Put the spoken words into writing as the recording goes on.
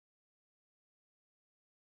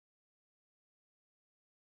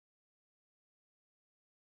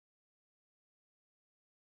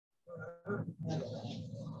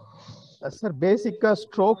Sir பேசிக்கா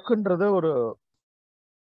ஸ்ட்ரோக்ன்றது ஒரு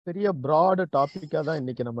பெரிய பிராட் டாபிக்கா தான்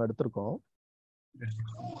இன்னைக்கு நம்ம எடுத்திருக்கோம்.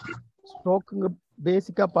 ஸ்ட்ரோக்குங்க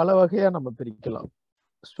பேசிக்கா பல வகையா நம்ம பிரிக்கலாம்.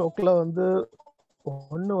 ஸ்ட்ரோக்ல வந்து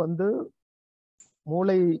ஒண்ணு வந்து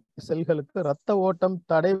மூளை செல்களுக்கு ரத்த ஓட்டம்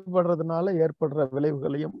தடைபடுறதுனால ஏற்படுற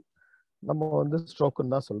விளைவுகளையும் நம்ம வந்து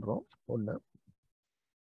ஸ்ட்ரோக்குன்னு தான் சொல்றோம். ஒண்ணு.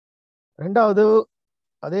 ரெண்டாவது,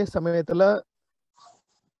 அதே சமயத்துல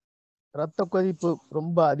ரத்த கொதிப்பு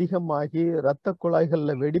ரொம்ப அதிகமாகி ரத்த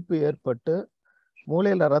குழாய்கள்ல வெடிப்பு ஏற்பட்டு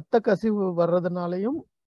மூளையில ரத்த கசிவு வர்றதுனாலையும்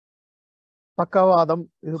பக்கவாதம்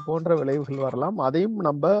இது போன்ற விளைவுகள் வரலாம். அதையும்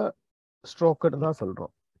நம்ம ஸ்ட்ரோக்குன்னு தான்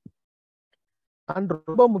சொல்றோம். அண்ட்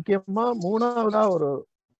ரொம்ப முக்கியமா மூணாவதா ஒரு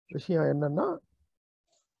விஷயம் என்னன்னா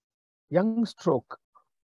யங் ஸ்ட்ரோக்.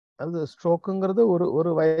 அது ஸ்ட்ரோக்குங்கிறது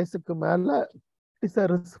ஒரு வயசுக்கு மேல it's a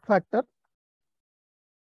risk factor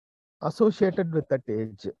associated with that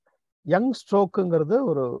age. Young ஸ்ட்ரோக்குங்கிறது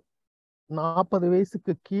ஒரு 40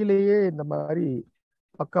 வயசுக்கு கீழேயே இந்த மாதிரி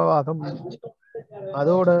பக்கவாதம்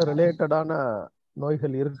அதோட ரிலேட்டடான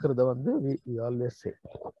நோய்கள் இருக்கிறத வந்து we always say.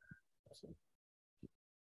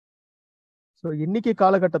 ஸோ இன்னைக்கு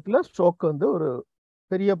காலகட்டத்தில் ஸ்ட்ரோக் வந்து ஒரு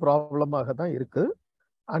பெரிய ப்ராப்ளமாக தான் இருக்கு.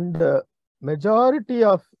 அண்ட் மெஜாரிட்டி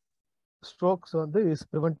ஆஃப் ஸ்ட்ரோக்ஸ் வந்து இஸ்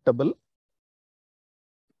ப்ரிவென்டபிள்.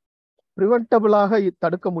 ப்ரிவென்டபிளாக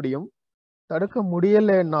தடுக்க முடியும். தடுக்க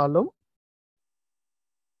முடியலைன்னாலும்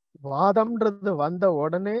வாதம்ன்றது வந்த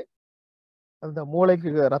உடனே அந்த மூளைக்கு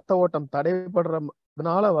ரத்த ஓட்டம்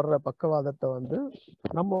தடைபடுறதுனால வர்ற பக்கவாதத்தை வந்து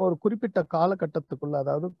நம்ம ஒரு குறிப்பிட்ட காலகட்டத்துக்குள்ள,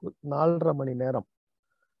 அதாவது 4.5 மணி நேரம்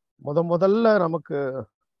முதல்ல நமக்கு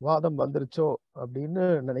வாதம் வந்துருச்சோ அப்படின்னு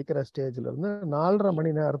நினைக்கிற ஸ்டேஜ்ல இருந்து 4.5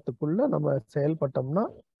 மணி நேரத்துக்குள்ள நம்ம செயல்பட்டோம்னா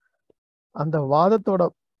அந்த வாதத்தோட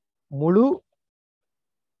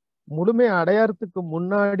முழுமை அடையறதுக்கு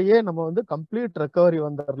முன்னாடியே நம்ம வந்து கம்ப்ளீட் ரெக்கவரி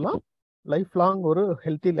வந்துடலாம். லைஃப் லாங் ஒரு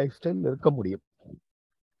ஹெல்த்தி லைஃப் ஸ்டைல் இருக்க முடியும்.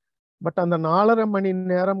 பட் அந்த 4.5 மணி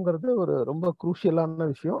நேரம்ங்கிறது ஒரு ரொம்ப குரூஷியலான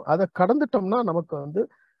விஷயம். அதை கடந்துட்டோம்னா நமக்கு வந்து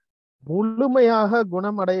முழுமையாக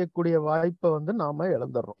குணமடையக்கூடிய வாய்ப்பை வந்து நாம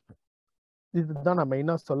இழந்துடுறோம். இதுதான் நான்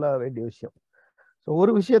மெயினா சொல்ல வேண்டிய விஷயம். ஸோ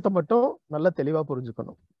ஒரு விஷயத்த மட்டும் நல்லா தெளிவா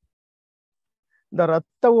புரிஞ்சுக்கணும். இந்த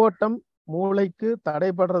ரத்த ஓட்டம் மூளைக்கு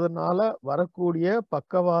தடைபடுறதுனால வரக்கூடிய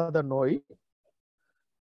பக்கவாத நோய்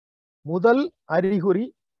முதல் அறிகுறி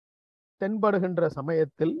தென்படுகின்ற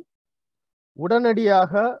சமயத்தில்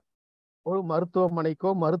உடனடியாக ஒரு மருத்துவமனைக்கோ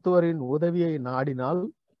மருத்துவரின் உதவியை நாடினால்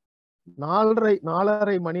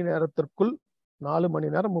 4.5 மணி நேரத்திற்குள் 4 மணி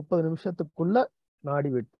நேரம் 30 நிமிஷத்துக்குள்ள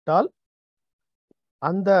நாடிவிட்டால்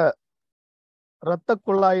அந்த இரத்த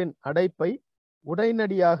குழாயின் அடைப்பை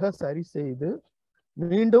உடனடியாக சரி செய்து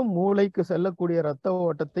மீண்டும் மூளைக்கு செல்லக்கூடிய இரத்த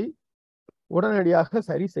ஓட்டத்தை உடனடியாக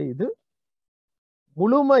சரி செய்து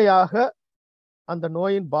முழுமையாக அந்த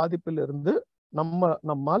நோயின் பாதிப்பில் இருந்து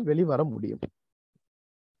நம்மால் வெளிவர முடியும்.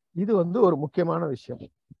 இது வந்து ஒரு முக்கியமான விஷயம்.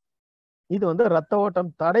 இது வந்து ரத்த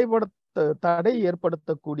ஓட்டம் தடை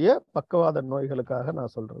ஏற்படுத்தக்கூடிய பக்கவாத நோய்களுக்காக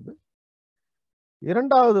நான் சொல்றது.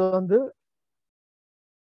 இரண்டாவது வந்து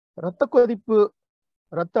இரத்த கொதிப்பு,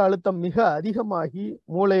 இரத்த அழுத்தம் மிக அதிகமாகி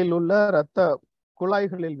மூளையில் உள்ள இரத்த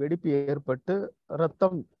குழாய்களில் வெடிப்பு ஏற்பட்டு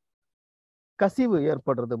ரத்தம் கசிவு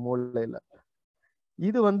ஏற்படுறது மூளையில.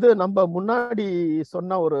 இது வந்து நம்ம முன்னாடி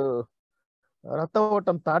சொன்ன ஒரு ரத்த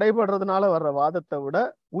ஓட்டம் தடைபடுறதுனால வர்ற வாதத்தை விட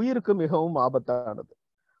உயிருக்கு மிகவும் ஆபத்தானது.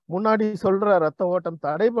 முன்னாடி சொல்ற ரத்த ஓட்டம்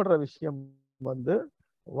தடைபடுற விஷயம் வந்து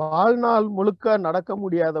வாழ்நாள் முழுக்க நடக்க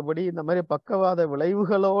முடியாதபடி இந்த மாதிரி பக்கவாத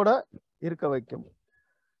விளைவுகளோட இருக்க வைக்கும்.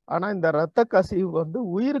 ஆனா இந்த இரத்த கசிவு வந்து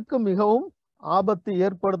உயிருக்கு மிகவும் ஆபத்து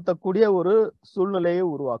ஏற்படுத்தக்கூடிய ஒரு சூழ்நிலையை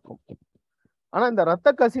உருவாக்கும். ஆனா இந்த இரத்த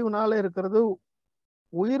கசிவுனால இருக்கிறது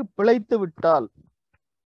உயிர் பிழைத்து விட்டால்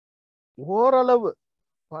ஓரளவு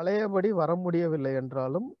பழையபடி வர முடியவில்லை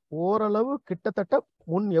என்றாலும் ஓரளவு கிட்டத்தட்ட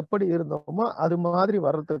முன் எப்படி இருந்தோமோ அது மாதிரி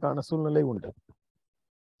வர்றதுக்கான சூழ்நிலை உண்டு.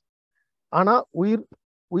 ஆனா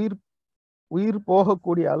உயிர்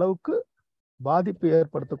போகக்கூடிய அளவுக்கு பாதிப்பு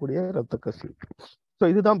ஏற்படுத்தக்கூடிய இரத்த கசிவு. ஸோ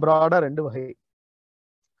இதுதான் பிராடா 2 வகை.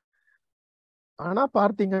 ஆனா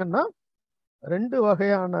பார்த்தீங்கன்னா 2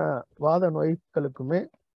 வகையான வாத நோய்களுக்குமே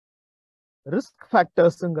ரிஸ்க்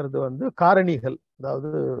ஃபேக்டர்ஸ்ங்கிறது வந்து காரணிகள், அதாவது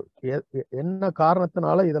என்ன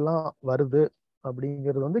காரணத்தினால இதெல்லாம் வருது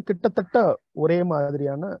அப்படிங்கிறது வந்து கிட்டத்தட்ட ஒரே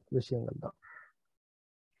மாதிரியான விஷயங்கள் தான்.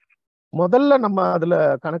 முதல்ல நம்ம அதுல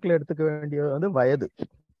கணக்குல எடுத்துக்க வேண்டியது வந்து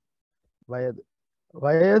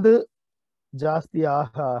வயது ஜாஸ்தி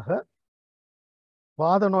ஆக ஆக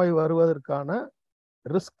வாத நோய் வருவதற்கான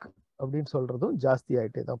ரிஸ்க் அப்படின்னு சொல்றதும் ஜாஸ்தி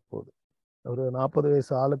ஆயிட்டே தான் போகுது. ஒரு 40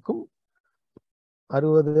 வயசு ஆளுக்கும்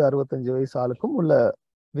 60-65 வயசு ஆளுக்கும் உள்ள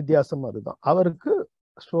வித்தியாசம் அதுதான். அவருக்கு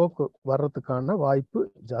ஸ்ட்ரோக் வர்றதுக்கான வாய்ப்பு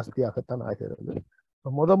ஜாஸ்தியாகத்தான் ஆகிறது.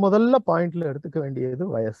 முதல்ல பாயிண்ட்ல எடுத்துக்க வேண்டியது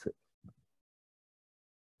வயசு.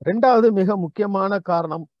 ரெண்டாவது மிக முக்கியமான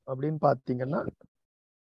காரணம் அப்படின்னு பார்த்தீங்கன்னா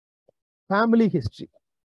ஃபேமிலி ஹிஸ்டரி.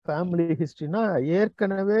 ஃபேமிலி ஹிஸ்டரினா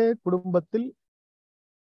ஏற்கனவே குடும்பத்தில்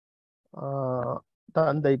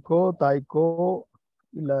தந்தைக்கோ தாய்க்கோ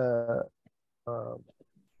இல்ல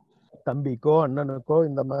தம்பிக்கோ அண்ணனுக்கோ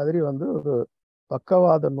இந்த மாதிரி ஒரு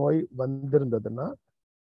பக்கவாத நோய் வந்திருந்ததுன்னா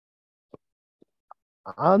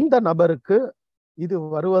அந்த நபருக்கு இது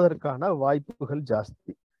வருவதற்கான வாய்ப்புகள்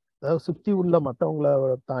ஜாஸ்தி. அதாவது சுத்தி உள்ள மற்றவங்களை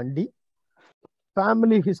தாண்டி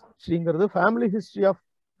ஃபேமிலி ஹிஸ்டரிங்கிறது, ஃபேமிலி ஹிஸ்டரி ஆஃப்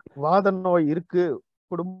வாத நோய் இருக்கு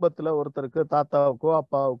குடும்பத்துல ஒருத்தருக்கு, தாத்தாவுக்கோ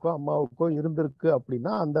அப்பாவுக்கோ அம்மாவுக்கோ இருந்திருக்கு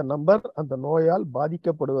அப்படின்னா அந்த நபர் அந்த நோயால்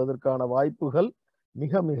பாதிக்கப்படுவதற்கான வாய்ப்புகள்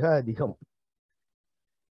மிக மிக அதிகம்.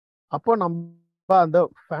 அப்போ நம்ம அந்த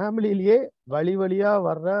ஃபேமிலியிலேயே வழி வழியா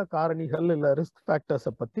வர்ற காரணிகள் இல்ல ரிஸ்க்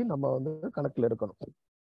ஃபேக்டர்ஸை பத்தி நம்ம கணக்கில் எடுக்கணும்.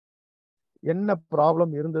 என்ன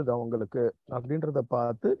ப்ராப்ளம் இருந்தது அவங்களுக்கு அப்படின்றத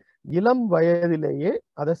பார்த்து இளம் வயதிலேயே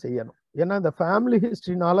அதை செய்யணும். ஏன்னா இந்த ஃபேமிலி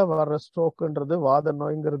ஹிஸ்டரினால வர்ற ஸ்ட்ரோக்குன்றது, வாத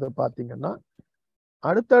நோய்ங்கிறது பார்த்தீங்கன்னா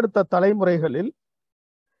அடுத்தடுத்த தலைமுறைகளில்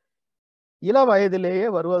இள வயதிலேயே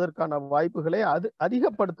வருவதற்கான வாய்ப்புகளை அது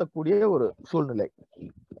அதிகப்படுத்தக்கூடிய ஒரு சூழ்நிலை.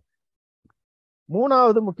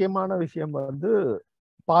 மூணாவது முக்கியமான விஷயம்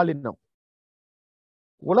பாலினம்.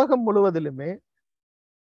 உலகம் முழுவதிலுமே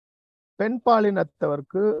பெண்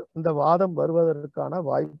பாலினத்தவருக்கு இந்த வாதம் வருவதற்கான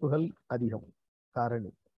வாய்ப்புகள் அதிகம்.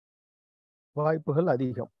 காரணி வாய்ப்புகள்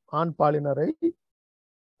அதிகம். ஆண் பாலினரை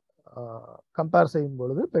கம்பேர் செய்யும்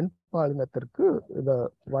பொழுது பெண் பாலினத்திற்கு இந்த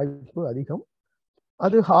வாய்ப்பு அதிகம்.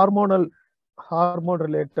 அது ஹார்மோன்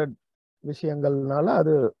ரிலேட்டட் விஷயங்கள்னால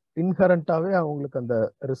அது இன்ஹரண்டாவே அவங்களுக்கு அந்த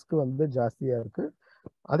ரிஸ்க் ஜாஸ்தியா இருக்கு.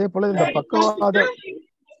 அதே போல இந்த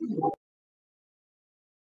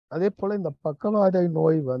பக்கவாத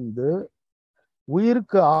நோய்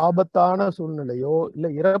உயிருக்கு ஆபத்தான சூழ்நிலையோ இல்ல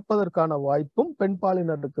இறப்பதற்கான வாய்ப்பும் பெண்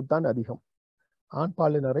பாலினருக்கு தான் அதிகம், ஆண்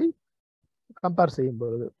பாலினரை கம்பேர் செய்யும்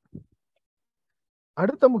பொழுது.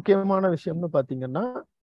 அடுத்த முக்கியமான விஷயம்னு பாத்தீங்கன்னா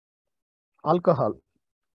ஆல்கஹால்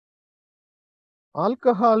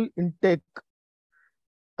இன்டேக்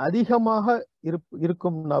அதிகமாக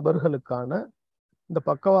இருக்கும் நபர்களுக்கான இந்த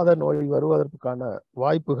பக்கவாத நோய் வருவதற்கான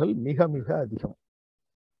வாய்ப்புகள் மிக மிக அதிகம்.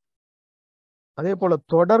 அதே போல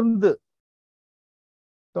தொடர்ந்து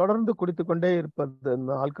குடித்துக்கொண்டே இருப்பது,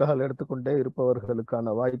 ஆல்கஹால் எடுத்துக்கொண்டே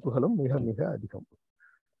இருப்பவர்களுக்கான வாய்ப்புகளும் மிக மிக அதிகம்.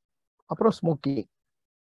 அப்புறம்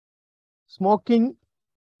ஸ்மோக்கிங்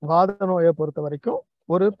வாத நோயை பொறுத்த வரைக்கும்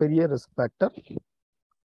ஒரு பெரிய ரிஸ்க் ஃபேக்டர்.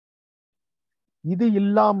 இது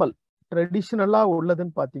இல்லாமல் ட்ரெடிஷனலா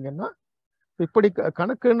உள்ளதுன்னு பாத்தீங்கன்னா இப்படி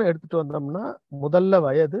கணக்குன்னு எடுத்துட்டு வந்தோம்னா முதல்ல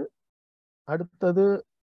வயது, அடுத்தது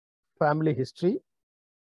ஃபேமிலி ஹிஸ்டரி,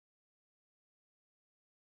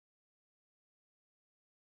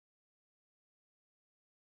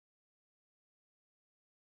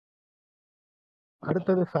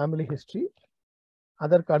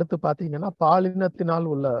 அதற்கு அடுத்து பாத்தீங்கன்னா பாலினத்தினால்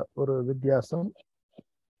உள்ள ஒரு வித்தியாசம்.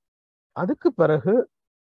 அதுக்கு பிறகு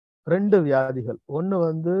 2 வியாதிகள்,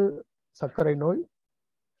 ஒண்ணு சர்க்கரை நோய்,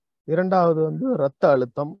 இரண்டாவது இரத்த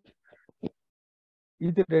அழுத்தம்.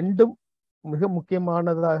 இது ரெண்டும் மிக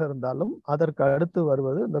முக்கியமானதாக இருந்தாலும் அதற்கு அடுத்து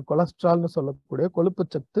வருவது இந்த கொலஸ்ட்ரால்னு சொல்லக்கூடிய கொழுப்பு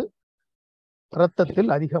சத்து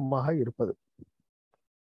இரத்தத்தில் அதிகமாக இருப்பது.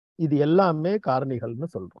 இது எல்லாமே காரணிகள்னு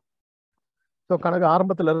சொல்றோம். கணக்கு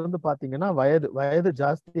ஆரம்பத்துல இருந்து பாத்தீங்கன்னா வயது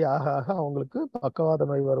ஜாஸ்தி ஆக ஆக அவங்களுக்கு பக்கவாத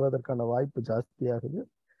நோய் வருவதற்கான வாய்ப்பு ஜாஸ்தி ஆகுது.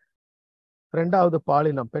 ரெண்டாவது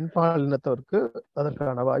பாலினம், பெண் பாலினத்திற்கு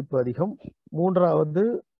அதற்கான வாய்ப்பு அதிகம். மூன்றாவது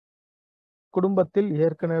குடும்பத்தில்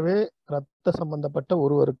ஏற்கனவே இரத்த சம்பந்தப்பட்ட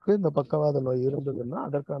ஒருவருக்கு இந்த பக்கவாத நோய் இருந்ததுன்னா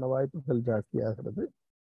அதற்கான வாய்ப்புகள் ஜாஸ்தி ஆகிறது.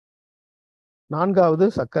 நான்காவது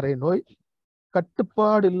சர்க்கரை நோய்,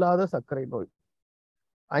 கட்டுப்பாடு இல்லாத சர்க்கரை நோய்.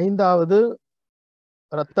 ஐந்தாவது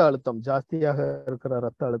இரத்த அழுத்தம், ஜாஸ்தியாக இருக்கிற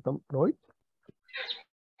இரத்த அழுத்தம் நோய்.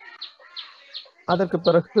 அதற்கு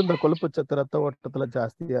பிறகு இந்த கொழுப்பு சத்து இரத்த ஓட்டத்துல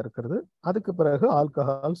ஜாஸ்தியா இருக்கிறது. அதுக்கு பிறகு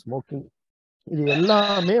ஆல்கஹால், ஸ்மோக்கிங். இது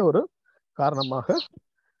எல்லாமே ஒரு காரணமாக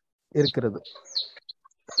இருக்கிறது.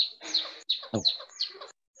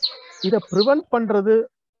 இத ப்ரிவென்ட் பண்றது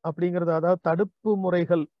அப்படிங்கிறது, அதாவது தடுப்பு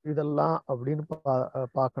முறைகள் இதெல்லாம் அப்படின்னு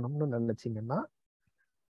பார்க்கணும்னு நினைச்சீங்கன்னா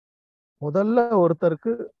முதல்ல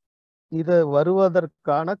ஒருத்தருக்கு இத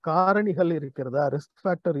வருவதற்கான காரணிகள் இருக்கிறதா, ரிஸ்க்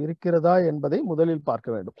ஃபேக்டர் இருக்கிறதா என்பதை முதலில் பார்க்க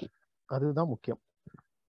வேண்டும். அதுதான் முக்கியம்.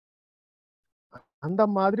 அந்த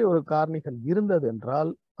மாதிரி ஒரு காரணிகள் இருந்தது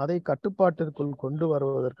என்றால் அதை கட்டுப்பாட்டிற்குள் கொண்டு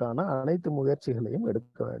வருவதற்கான அனைத்து முயற்சிகளையும்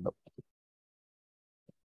எடுக்க வேண்டும்.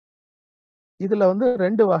 இதுல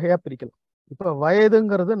 2 வகையா பிரிக்கலாம். இப்ப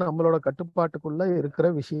வயதுங்கிறது நம்மளோட கட்டுப்பாட்டுக்குள்ள இருக்கிற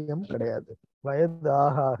விஷயம் கிடையாது. வயது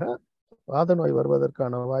ஆக ஆக வாத நோய்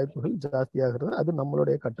வருவதற்கான வாய்ப்புகள் ஜாஸ்தியாகிறது. அது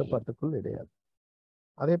நம்மளுடைய கட்டுப்பாட்டுக்குள் கிடையாது.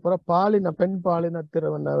 அதே போல பெண்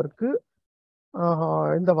பாலினத்தினருக்கு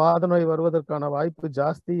இந்த வாத நோய் வருவதற்கான வாய்ப்பு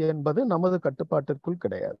ஜாஸ்தி என்பது நமது கட்டுப்பாட்டிற்குள்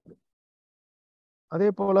கிடையாது. அதே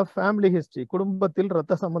போல ஃபேமிலி ஹிஸ்டரி, குடும்பத்தில்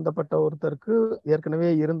இரத்த சம்பந்தப்பட்ட ஒருத்தருக்கு ஏற்கனவே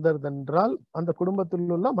இருந்ததென்றால் அந்த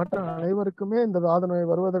குடும்பத்தில் உள்ள மற்ற அனைவருக்குமே இந்த வாத நோய்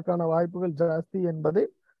வருவதற்கான வாய்ப்புகள் ஜாஸ்தி என்பது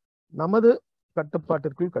நமது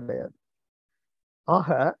கட்டுப்பாட்டிற்குள் கிடையாது. ஆக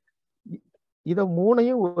இத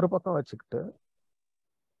மூணையும் ஒரு பக்கம் வச்சுக்கிட்டு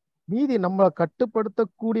மீதி நம்ம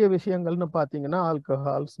கட்டுப்படுத்தக்கூடிய விஷயங்கள்னு பாத்தீங்கன்னா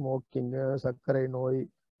ஆல்கஹால், ஸ்மோக்கிங், சர்க்கரை நோய்,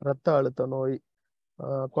 இரத்த அழுத்த நோய்,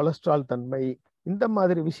 கொலஸ்ட்ரால் தன்மை, இந்த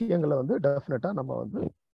மாதிரி விஷயங்களை வந்து டெஃபினட்டா நம்ம வந்து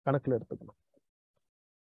கணக்குல எடுத்துக்கணும்.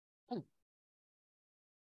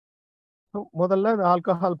 முதல்ல இந்த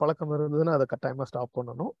ஆல்கஹால் பழக்கம் இருந்ததுன்னா அதை கட்டாயமா ஸ்டாப்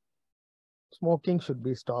பண்ணணும். Smoking should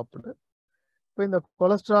be stopped. இப்போ இந்த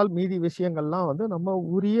கொலஸ்ட்ரால் மீதி விஷயங்கள்லாம் வந்து நம்ம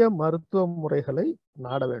உரிய மருத்துவ முறைகளை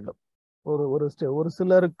நாட வேண்டும். ஒரு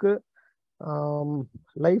சிலருக்கு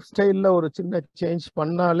லைஃப் ஸ்டைல்ல ஒரு சின்ன சேஞ்ச்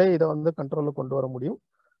பண்ணாலே இதை வந்து கண்ட்ரோல்ல கொண்டு வர முடியும்.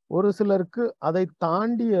 ஒரு சிலருக்கு அதை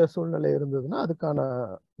தாண்டிய சூழ்நிலை இருந்ததுன்னா அதுக்கான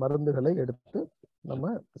மருந்துகளை எடுத்து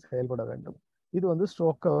நம்ம செயல்பட வேண்டும். இது வந்து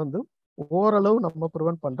ஸ்ட்ரோக்கை வந்து ஓரளவு நம்ம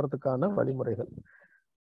ப்ரிவென்ட் பண்றதுக்கான வழிமுறைகள்.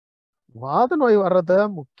 வாத நோய் வர்றத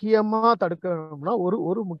முக்கியமா தடுக்கணும்னா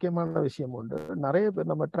ஒரு முக்கியமான விஷயம் உண்டு. நிறைய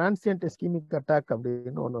பேர் நம்ம டிரான்சியன்ட் இஸ்கீமிக் அட்டாக்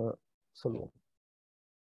அப்படின்னு ஒண்ணு சொல்லுவோம்.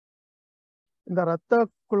 இந்த இரத்த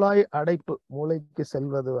குழாய் அடைப்பு மூளைக்கு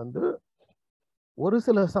செல்வது வந்து ஒரு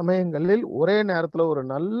சில சமயங்களில் ஒரே நேரத்துல ஒரு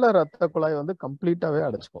நல்ல இரத்த குழாய் வந்து கம்ப்ளீட்டாவே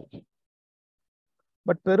அடைச்சுக்கும்.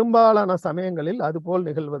 பட் பெரும்பாலான சமயங்களில் அது போல்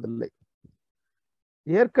நிகழ்வதில்லை.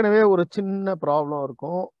 ஏற்கனவே ஒரு சின்ன ப்ராப்ளம்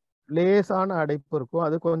இருக்கும், லேசான அடைப்பு இருக்கும்,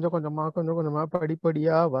 அது கொஞ்சம் கொஞ்சமா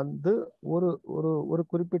படிப்படியா வந்து ஒரு ஒரு ஒரு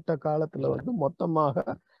குறிப்பிட்ட காலத்துல வந்து மொத்தமாக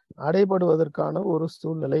அடைபடுவதற்கான ஒரு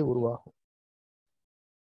சூழ்நிலை உருவாகும்.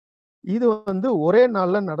 இது வந்து ஒரே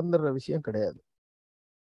நாள்ல நடந்துடுற விஷயம் கிடையாது.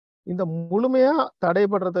 இந்த முழுமையா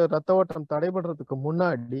தடைபடுறது, ரத்த ஓட்டம் தடைபடுறதுக்கு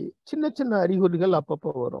முன்னாடி சின்ன சின்ன அறிகுறிகள்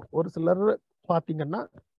அப்பப்போ வரும். ஒரு சிலர் பாத்தீங்கன்னா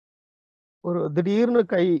ஒரு திடீர்னு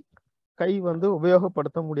கை வந்து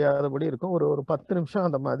உபயோகப்படுத்த முடியாதபடி இருக்கும். ஒரு 10 நிமிஷம்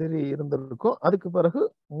அந்த மாதிரி இருந்திருக்கும். அதுக்கு பிறகு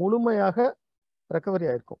முழுமையாக ரெக்கவரி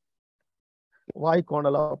ஆயிருக்கும். வாய்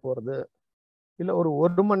கோணலா போறது, இல்ல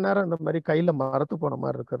ஒரு மணி நேரம் இந்த மாதிரி கையில மரத்து போன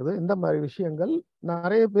மாதிரி இருக்கிறது, இந்த மாதிரி விஷயங்கள்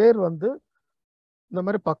நிறைய பேர் வந்து இந்த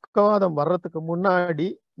மாதிரி பக்கவாதம் வர்றதுக்கு முன்னாடி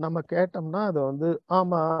நம்ம கேட்டோம்னா அது வந்து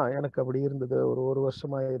ஆமா எனக்கு அப்படி இருந்தது, ஒரு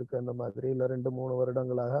வருஷமா இருக்கு அந்த மாதிரி, இல்ல 2-3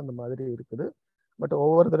 வருடங்களாக அந்த மாதிரி இருக்குது. பட்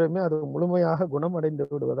ஒவ்வொரு தடவையுமே அது முழுமையாக குணமடைந்து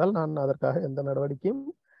விடுவதால் நான் அதற்காக எந்த நடவடிக்கையும்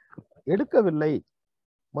எடுக்கவில்லை,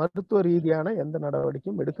 மருத்துவ ரீதியான எந்த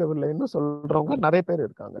நடவடிக்கையும் எடுக்கவில்லைன்னு சொல்றவங்க நிறைய பேர்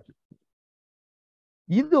இருக்காங்க.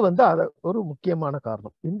 இது வந்து அத ஒரு முக்கியமான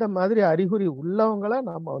காரணம். இந்த மாதிரி அறிகுறி உள்ளவங்களை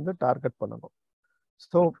நாம வந்து டார்கெட் பண்ணணும்.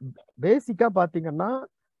 ஸோ பேசிக்கா பாத்தீங்கன்னா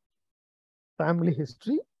ஃபேமிலி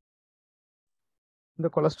ஹிஸ்டரி, இந்த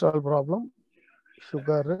கொலஸ்ட்ரால் ப்ராப்ளம்,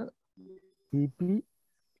 சுகரு, பிபி,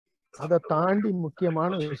 அதை தாண்டி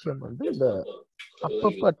முக்கியமான விஷயம் வந்து இந்த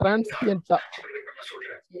அப்பப்ப டிரான்சியன்டா,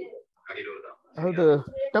 அதாவது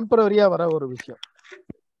டெம்பரரியா வர ஒரு விஷயம்,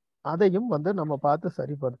 அதையும் வந்து நம்ம பார்த்து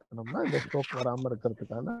சரிப்படுத்தணும்னா இந்த ஸ்ட்ரோக் வராம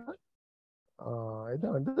இருக்கிறதுக்கான இதை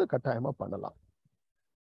வந்து கட்டாயமா பண்ணலாம்.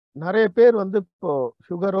 நிறைய பேர் வந்து இப்போ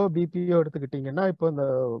சுகரோ பிபியோ எடுத்துக்கிட்டீங்கன்னா இப்போ இந்த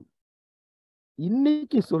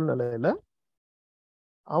இன்னைக்கு சூழ்நிலையில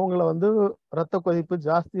அவங்கள வந்து ரத்த கொதிப்பு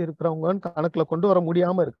ஜாஸ்தி இருக்கிறவங்கன்னு கணக்குல கொண்டு வர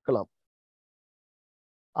முடியாம இருக்கலாம்.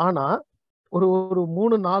 ஆனா ஒரு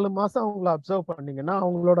 3-4 மாசம் அவங்கள அப்சர்வ் பண்ணீங்கன்னா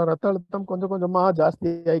அவங்களோட ரத்த அழுத்தம் கொஞ்சம் கொஞ்சமா ஜாஸ்தி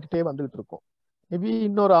ஆகிக்கிட்டே வந்துகிட்டு இருக்கும். மேபி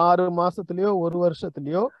இன்னொரு 6 மாசத்துலயோ 1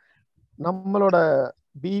 வருஷத்துலயோ நம்மளோட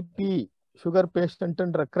பிபி சுகர்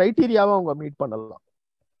பேஷண்ட்ன்ற கிரைட்டீரியாவை அவங்க மீட் பண்ணலாம்.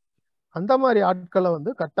 அந்த மாதிரி ஆட்களை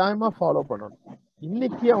வந்து கட்டாயமா ஃபாலோ பண்ணணும்.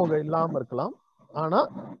 இன்னைக்கு அவங்க இல்லாம இருக்கலாம், ஆனா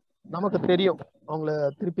நமக்கு தெரியும், அவங்கள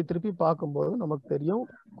திருப்பி திருப்பி பார்க்கும்போது நமக்கு தெரியும்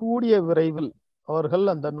கூடிய விரைவில் அவர்கள்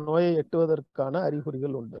அந்த நோயை எட்டுவதற்கான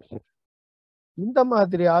அறிகுறிகள் உண்டு. இந்த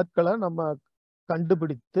மாதிரி ஆட்களை நம்ம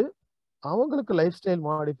கண்டுபிடித்து அவங்களுக்கு லைஃப் ஸ்டைல்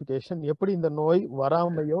மாடிஃபிகேஷன், எப்படி இந்த நோய்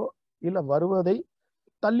வராமையோ இல்ல வருவதை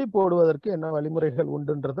தள்ளி போடுவதற்கு என்ன வழிமுறைகள்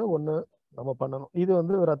உண்டுன்றத ஒண்ணு நம்ம பண்ணணும். இது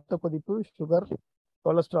வந்து ரத்த கொதிப்பு, சுகர்,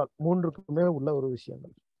 கொலஸ்ட்ரால் மூன்றுக்குமே உள்ள ஒரு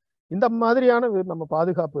விஷயங்கள். இந்த மாதிரியான நம்ம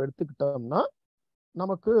பாதுகாப்பு எடுத்துக்கிட்டோம்னா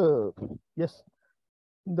நமக்கு எஸ்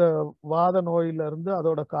இந்த வாத நோயில இருந்து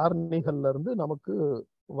அதோட காரணிகள்ல இருந்து நமக்கு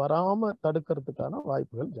வராம தடுக்கிறதுக்கான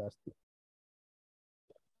வாய்ப்புகள் ஜாஸ்தி.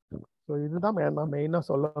 ஸோ இதுதான் நான் மெயினா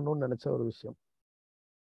சொல்லணும்னு நினைச்ச ஒரு விஷயம்.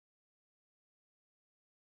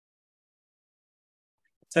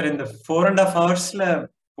 சார் இந்த 4.5 ஹவர்ஸ்ல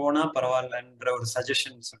போனா பரவாயில்லன்ற ஒரு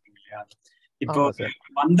சஜஷன் சொன்னீங்க இல்லையா? இப்போ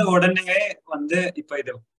வந்த உடனே இப்ப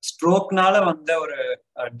இது ஸ்ட்ரோக்னால வந்த ஒரு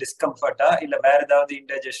டிஸ்கம்ஃபர்ட்டா இல்ல வேற ஏதாவது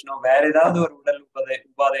இன்டைஜஷனோ வேற ஏதாவது ஒரு உடல்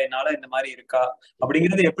உபாதையினால இந்த மாதிரி இருக்கா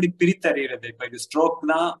அப்படிங்கிறது எப்படி பிரித்தறிகிறது? இப்ப இது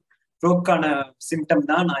ஸ்ட்ரோக்கான சிம்டம்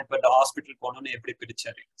தான், நான் இப்ப ஹாஸ்பிட்டல் போகணும்னு எப்படி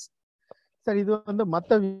பிரிச்சறிகிறது? சார் இது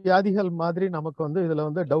மற்ற வியாதிகள் மாதிரி நமக்கு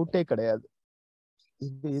இதுல டவுட்டே கிடையாது.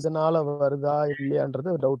 இதனால வருதா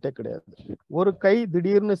இல்லையான்றது டவுட்டே கிடையாது. ஒரு கை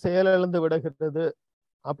திடீர்னு செயலிழந்து விடுகிறது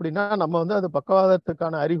அப்படின்னா நம்ம அது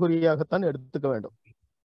பக்கவாதத்துக்கான அறிகுறியாகத்தான் எடுத்துக்க வேண்டும்.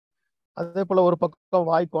 அதே போல ஒரு பக்கம்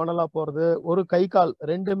வாய் கோணலா போறது, ஒரு கை கால்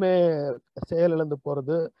ரெண்டுமே செயலிழந்து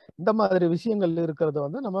போறது, இந்த மாதிரி விஷயங்கள்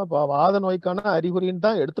இருக்கிறது நம்ம வாத நோய்க்கான அறிகுறின்னு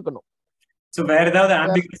தான் எடுத்துக்கணும். வேற ஏதாவது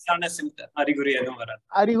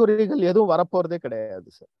அறிகுறிகள் எதுவும் வரப்போறதே கிடையாது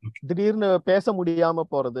சார். திடீர்னு பேச முடியாம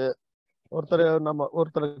போறது,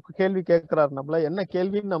 ஒருத்தர் கேள்வி கேட்கிறாரு, நம்மள என்ன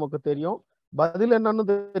கேள்வின்னு நமக்கு தெரியும், பதில் என்னன்னு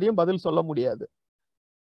தெரியும், பதில் சொல்ல முடியாது.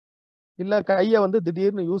 இல்ல கைய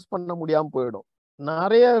திடீர்னு யூஸ் பண்ண முடியாம போயிடும்.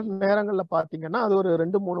 நிறைய நேரங்கள்ல பாத்தீங்கன்னா அது ஒரு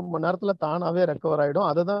 2-3 மணி நேரத்துல தானாவே ரெக்கவர் ஆயிடும்.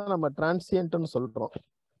 அதுதான் நம்ம டிரான்சியன்ட்னு சொல்றோம்.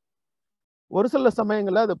 ஒரு சில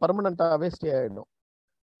சமயங்கள்ல அது பர்மனண்டாவே ஸ்டே ஆயிடும்.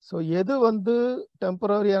 சோ எது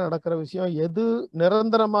டெம்பரரியா நடக்கிற விஷயம், எது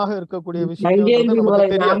நிரந்தரமாக இருக்கக்கூடிய விஷயம்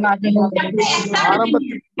நமக்கு தெரியாது.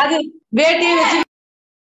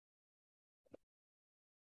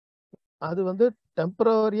 அது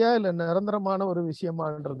டெம்பரரியா இல்ல நிரந்தரமான ஒரு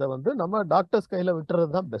விஷயமான்றத நம்ம டாக்டர்ஸ் கையில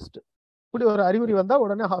விட்டுறது தான் பெஸ்ட். இப்படி ஒரு அறிகுறி வந்தா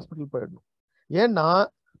உடனே ஹாஸ்பிட்டல் போயிடணும். ஏன்னா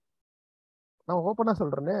நான் ஓப்பனா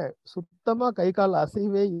சொல்றேனே, சுத்தமா கை கால்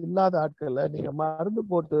அசைவே இல்லாத ஆட்களை நீங்க மருந்து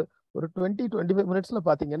போட்டு ஒரு 20-25 மினிட்ஸ்ல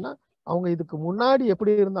பாத்தீங்கன்னா அவங்க இதுக்கு முன்னாடி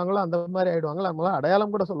எப்படி இருந்தாங்களோ அந்த மாதிரி ஆயிடுவாங்களா, அவங்களால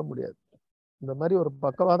அடையாளம் கூட சொல்ல முடியாது. இந்த மாதிரி ஒரு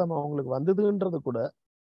பக்கவாதம் அவங்களுக்கு வந்ததுன்றது கூட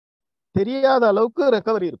தெரியாத அளவுக்கு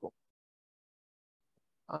ரெக்கவரி இருக்கும்.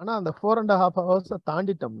 ஆனா அந்த 4.5 ஹவர்ஸ்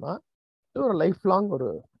தாண்டிட்டோம்னா ஒரு லைஃப் லாங் ஒரு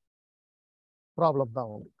ப்ராப்ளம் தான்.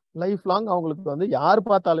 அவங்களுக்கு லைஃப் லாங் அவங்களுக்கு யார்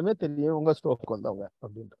பார்த்தாலுமே தெரியும் உங்க ஸ்ட்ரோக் வந்தவங்க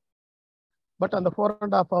அப்படின்ற. பட் அந்த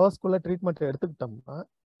 4.5 ஹவர்ஸ்க்குள்ள ட்ரீட்மெண்ட் எடுத்துக்கிட்டோம்னா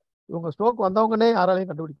இவங்க ஸ்ட்ரோக் வந்தவங்கன்னே யாராலையும்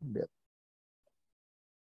கண்டுபிடிக்க முடியாது.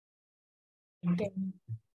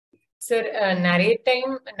 சார் நிறைய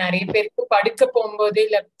டைம் நிறைய பேருக்கு படுக்க போகும்போது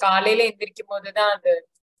இல்ல காலையில எந்திரிக்கும் போதுதான் அது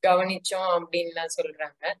கவனிச்சோம் அப்படின்னு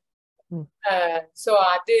சொல்றாங்க. சோ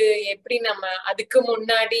அது எப்படி நம்ம அதுக்கு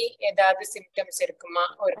முன்னாடி ஏதாவது சிம்டம்ஸ் இருக்குமா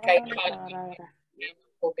ஒரு கை கால்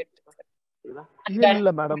போகிறதுக்கு?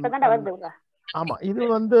 இல்ல மேடம். ஆமா, இது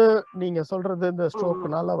நீங்க சொல்றது இந்த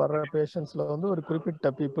ஸ்ட்ரோக்னால வர்ற பேஷண்ட்ஸ்ல ஒரு குறிப்பிட்ட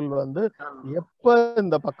பீப்புள் எப்ப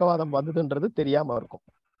இந்த பக்கவாதம் வந்ததுன்றது தெரியாம இருக்கும்.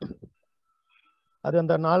 அது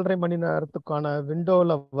அந்த 4.5 மணி நேரத்துக்கான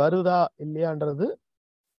விண்டோல வருதா இல்லையான்றது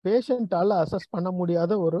பேஷண்டால அசஸ் பண்ண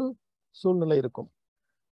முடியாத ஒரு சூழ்நிலை இருக்கும்.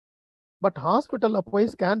 பட் ஹாஸ்பிட்டல்ல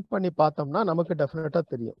போய் ஸ்கேன் பண்ணி பார்த்தோம்னா நமக்கு டெஃபினட்டா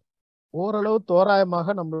தெரியும். ஓரளவு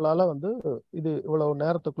தோராயமாக நம்மளால இது இவ்வளவு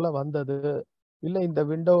நேரத்துக்குள்ள வந்தது, இல்ல இந்த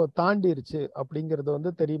விண்டோவை தாண்டிருச்சு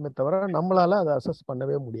அப்படிங்கிறது தெரியுமே தவிர நம்மளால அதை அசஸ்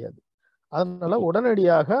பண்ணவே முடியாது. அதனால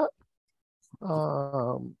உடனடியாக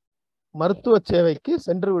மருத்துவ சேவைக்கு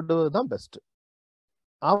சென்று விடுவதுதான் பெஸ்ட்.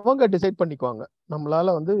 அவங்க டிசைட் பண்ணிக்குவாங்க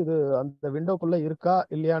நம்மளால இது அந்த விண்டோக்குள்ள இருக்கா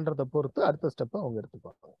இல்லையான்றதை பொறுத்து அடுத்த ஸ்டெப் அவங்க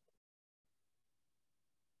எடுத்துக்குவாங்க.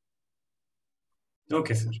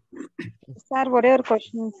 Okay sir. சார் ஒரே ஒரு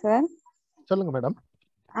क्वेश्चन சார். சொல்லுங்க மேடம்.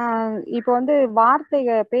 இப்போ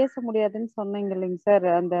வார்த்தைகள் பேச முடியாதுன்னு சொன்னீங்க இல்லைங்க சார்,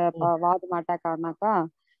 அந்த வாதம் அட்டாக் ஆனாக்கா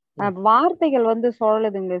வார்த்தைகள்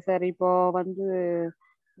சொல்லுதுங்க சார். இப்போ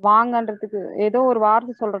வாங்கன்றதுக்கு ஏதோ ஒரு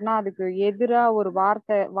வார்த்தை சொல்றேன்னா அதுக்கு எதிரா ஒரு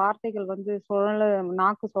வார்த்தைகள் சொல்ல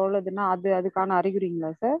நாக்கு சொல்லுதுன்னா அதுக்கான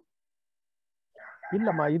அறிகுறிங்களா சார்?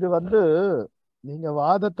 இல்லம்மா, இது நீங்க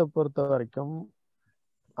வாதத்தை பொறுத்த வரைக்கும்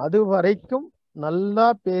அது வரைக்கும் நல்லா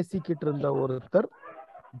பேசிக்கிட்டு இருந்த ஒருத்தர்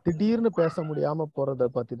திடீர்னு பேச முடியாம போறத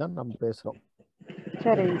பத்தி தான் நம்ம பேசுறோம்.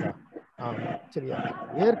 சரிங்களா? சரியா.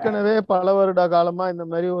 ஏற்கனவே பல வருட காலமா இந்த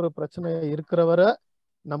மாதிரி ஒரு பிரச்சனை இருக்கிறவரை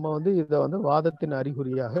நம்ம இத வாதத்தின்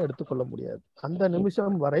அறிகுறியாக எடுத்துக்கொள்ள முடியாது. அந்த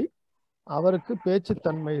நிமிஷம் வரை அவருக்கு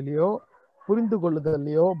பேச்சுத்தன்மையிலயோ புரிந்து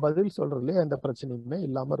கொள்ளுதலையோ பதில் சொல்றதுலயோ எந்த பிரச்சனையுமே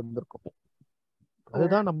இல்லாம இருந்திருக்கும்.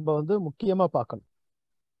 அதுதான் நம்ம முக்கியமா பார்க்கணும்.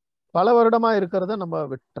 பல வருடமா இருக்கிறத நம்ம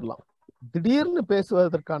விட்டுடலாம். திடீர்னு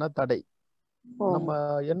பேசுவதற்கான தடை, நம்ம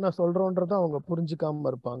என்ன சொல்றோன்றத அவங்க புரிஞ்சுக்காம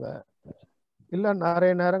இருப்பாங்க. இல்ல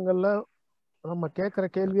நிறைய நேரங்கள்ல நம்ம கேட்கிற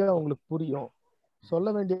கேள்வியா அவங்களுக்கு புரியும், சொல்ல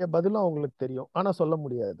வேண்டிய பதிலும் அவங்களுக்கு தெரியும், ஆனா சொல்ல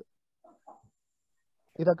முடியாது.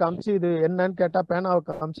 இதை காமிச்சு இது என்னன்னு கேட்டா பேனாவை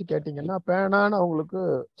காமிச்சு கேட்டீங்கன்னா பேனான்னு அவங்களுக்கு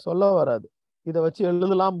சொல்ல வராது. இதை வச்சு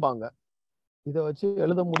எழுதலாம்பாங்க, இதை வச்சு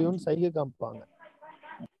எழுத முடியும்னு சைகை காமிப்பாங்க.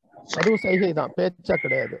 அதுவும் சைகை தான், பேச்சா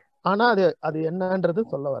கிடையாது. ஆனா அது என்னன்றது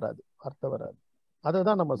சொல்ல வராது, அர்த்தம் வராது.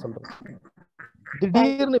 அததான் நம்ம சொல்றோம்.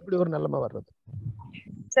 திடீர்னு இப்படி ஒரு நிலைமை வர்றது.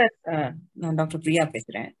 சார், நான் டாக்டர் பிரியா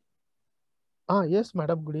பேசுறேன். Yes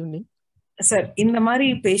madam, good evening sir. இந்த மாதிரி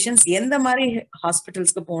பேஷண்ட்ஸ் எந்த மாதிரி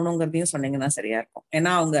ஹாஸ்பிட்டல்ஸ்க்கு போகணுங்கிறதையும் சொன்னீங்கன்னா சரியா இருக்கும்.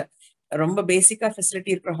 ஏன்னா அவங்க ரொம்ப பேசிக்கா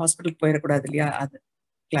ஃபெசிலிட்டி இருக்கிற ஹாஸ்பிட்டலுக்கு போயிடக்கூடாது இல்லையா? அது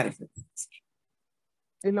கிளாரிஃபை.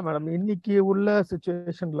 இல்ல மேடம், இன்னைக்கு உள்ள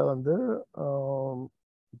சிச்சுவேஷன்ல வந்து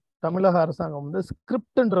தமிழக அரசாங்கம் வந்து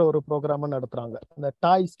ஸ்கிரிப்ட்ன்ற ஒரு ப்ரோக்ராம் நடத்துறாங்க. இந்த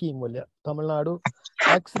டாய் ஸ்கீம் வழியா, Tamil Nadu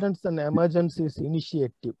accidents and emergencies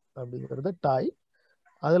initiative அப்படிங்கிறது டாய்.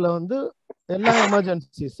 அதுல வந்து எல்லா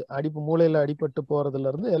எமர்ஜென்சிஸ், மூளையில அடிபட்டு போறதுல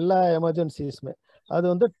இருந்து எல்லா எமர்ஜென்சிஸுமே அது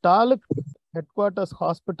வந்து டாலுக் ஹெட் குவார்ட்டர்ஸ்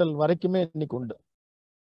ஹாஸ்பிட்டல் வரைக்குமே இன்னைக்கு உண்டு.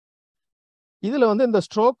 இதுல வந்து இந்த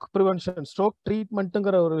ஸ்ட்ரோக் ப்ரிவென்ஷன், ஸ்ட்ரோக்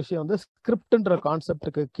ட்ரீட்மெண்ட்டுங்கிற ஒரு விஷயம் வந்து ஸ்கிரிப்ட்ன்ற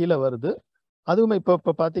கான்செப்டுக்கு கீழே வருது. அதுவுமே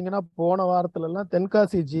இப்போ பாத்தீங்கன்னா போன வாரத்துல எல்லாம்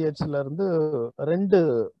தென்காசி ஜிஹெச்ல இருந்து 2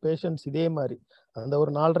 பேஷண்ட்ஸ் இதே மாதிரி அந்த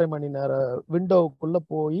ஒரு 4.5 மணி நேர விண்டோவுக்குள்ள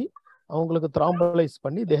போய் அவங்களுக்கு த்ராம்பலைஸ்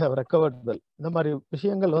பண்ணி தே ஹேவ் ரெக்கவர்ட் வெல். இந்த மாதிரி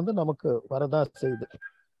விஷயங்கள் வந்து நமக்கு வரதா செய்யுது.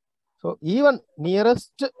 So even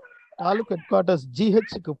nearest taluk head quarters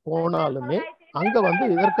ஜிஹெச்சுக்கு போனாலுமே அங்க வந்து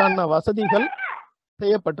இதற்கான வசதிகள்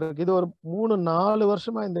செய்யப்பட்டிருக்கு. இது ஒரு 3-4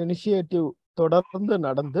 வருஷமா இந்த இனிஷியேட்டிவ் தொடர்ந்து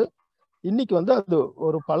நடந்து இன்னைக்கு வந்து அது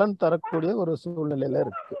ஒரு பலன் தரக்கூடிய ஒரு சூழ்நிலையில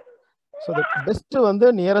இருக்கு. ஸோ பெஸ்ட் வந்து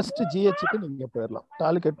நியரஸ்ட் ஜிஹெச்சுக்கு நீங்க போயிடலாம்.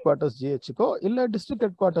 தாலுக் ஹெட் குவார்ட்டர்ஸ் ஜிஹெச்சுக்கோ இல்ல டிஸ்ட்ரிக்ட்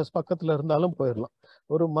ஹெட் குவார்ட்டர்ஸ் பக்கத்துல இருந்தாலும் போயிடலாம்.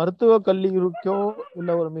 ஒரு மருத்துவ கல்லூரிக்கோ இல்ல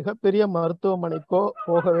ஒரு மிகப்பெரிய மருத்துவமனைக்கோ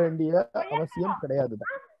போக வேண்டிய அவசியம்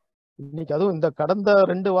கிடையாதுதான். இன்னைக்கு அதுவும் இந்த கடந்த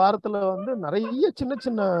 2 வாரத்துல வந்து நிறைய சின்ன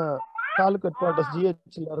சின்ன தாலுக் ஹெட் குவார்ட்டர்ஸ்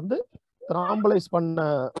ஜிஹெச்ல இருந்து த்ராம்பலைஸ் பண்ண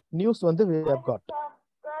நியூஸ் வந்து we have got.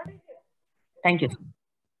 Thank you sir.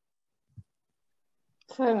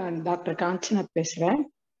 Doctor Kanchana பேசுறேன்,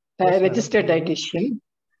 ரெஜிஸ்டர்ட் டயட்டிஷியன்.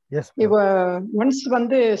 இப்போ ஒன்ஸ்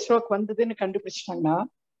வந்து ஸ்ட்ரோக் வந்ததுன்னு கண்டுபிடிச்சிட்டாங்கன்னா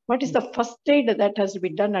what is the first eight that has be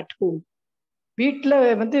done at home? வீட்டில்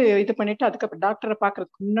வந்து இது பண்ணிட்டு அதுக்கப்புறம் டாக்டரை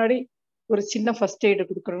பார்க்கறதுக்கு முன்னாடி ஒரு சின்ன ஃபர்ஸ்ட் எய்டு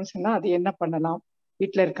கொடுக்குறோம்னு சொன்னா அது என்ன பண்ணலாம்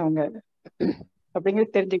வீட்டில் இருக்கவங்க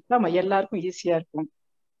அப்படிங்கிறது தெரிஞ்சுக்கிட்டா எல்லாருக்கும் ஈஸியா இருக்கும்.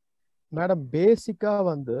 மேடம், பேசிக்கா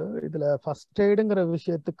வந்து இதுல ஃபர்ஸ்ட் எய்டுங்கிற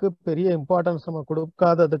விஷயத்துக்கு பெரிய இம்பார்ட்டன்ஸ் நம்ம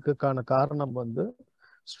கொடுக்காததுக்கான காரணம் வந்து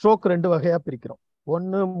ஸ்ட்ரோக் 2 வகையா பிரிக்கிறோம்.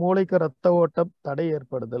 ஒன்னு மூளைக்கு ரத்த ஓட்டம் தடை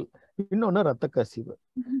ஏற்படுதல், இன்னொன்னு ரத்த கசிவு.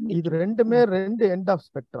 இது ரெண்டுமே 2 எண்ட் ஆஃப்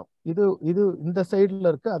ஸ்பெக்ட்ரம். இது இந்த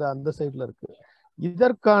சைடுல இருக்கு, அது அந்த சைடுல இருக்கு.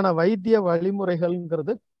 இதற்கான வைத்திய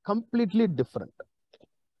வழிமுறைகள்ங்கிறது கம்ப்ளீட்லி டிஃப்ரெண்ட்.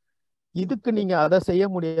 இதுக்கு நீங்க அதை செய்ய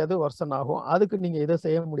முடியாது, வர்சன் ஆகும். அதுக்கு நீங்க இதை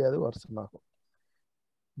செய்ய முடியாது, வர்சன் ஆகும்.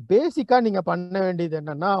 பேசிக்கா நீங்க பண்ண வேண்டியது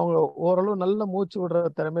என்னன்னா, அவங்க ஓரளவு நல்ல மூச்சு விடுற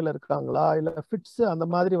திறமையில இருக்காங்களா, இல்ல ஃபிட்ஸ் அந்த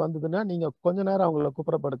மாதிரி வந்ததுன்னா நீங்க கொஞ்ச நேரம் அவங்கள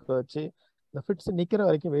குப்புறப்படுக்க வச்சு இந்த ஃபிட்ஸ் நிக்கிற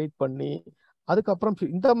வரைக்கும் வெயிட் பண்ணி அதுக்கப்புறம்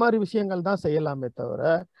இந்த மாதிரி விஷயங்கள் தான் செய்யலாமே தவிர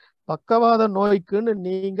பக்கவாத நோய்க்குன்னு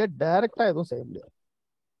நீங்க டைரக்டா எதுவும் செய்ய முடியாது.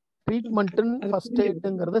 ட்ரீட்மெண்ட்னு ஃபர்ஸ்ட்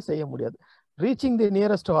எய்டுங்கிறத செய்ய முடியாது. ரீச்சிங் தி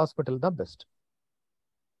நியரஸ்ட் ஹாஸ்பிட்டல் தான் பெஸ்ட்.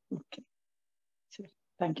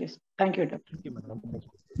 தேங்க்யூ. Thank you doctor.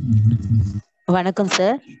 வணக்கம்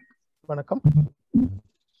சார். வணக்கம்.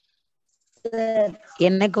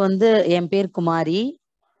 எனக்கு வந்து என் பேர் குமாரி.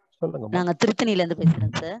 சொல்லுங்க. நாங்க திருத்தணில இருந்து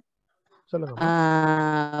பேசுறேன் சார். சொல்லுங்க.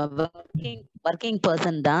 ஒர்க்கிங்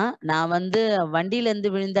பர்சன் தான். நான் வந்து வண்டியில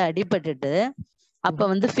இருந்து விழுந்து அடிபட்டுட்டு அப்ப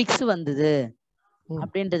வந்து ஃபிக்ஸ் வந்தது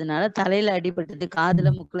அப்படின்றதுனால தலையில அடிபட்டது,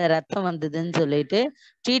 காதுல முக்குல ரத்தம் வந்ததுன்னு சொல்லிட்டு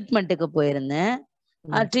ட்ரீட்மெண்ட்டுக்கு போயிருந்தேன்.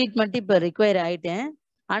 ட்ரீட்மெண்ட் இப்ப ரிக்வயர் ஆயிட்டேன்.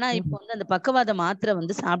 ஆனா இப்ப வந்து அந்த பக்கவாத மாத்திரை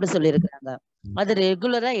வந்து சாப்பிட சொல்லியிருக்காங்க. அது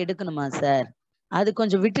ரெகுலரா எடுக்கணுமா சார்? அது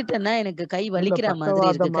கொஞ்சம் விட்டுட்டேன்னா எனக்கு கை வலிக்கிற மாதிரி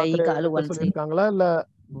இருக்கு. கை காலு சொல்லிருக்காங்களா இல்ல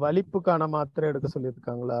வலிப்புக்கான மாத்திரை எடுக்க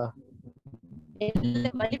சொல்லிருக்காங்களா? இல்ல,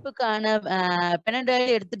 வலிப்புக்கான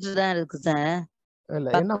பெனடாயில் எடுத்துட்டு தான் இருக்கு சார். இல்ல,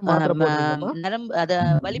 என்ன மாத்திரை போடுறீங்கம்மா? நரம்பு அத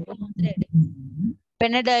வலிப்பு மாத்திரை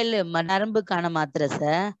பெனடாயில் நரம்புக்கான மாத்திரை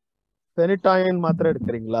சார். பெனிடாயின் மாத்திரை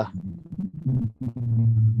எடுக்கிறீங்களா?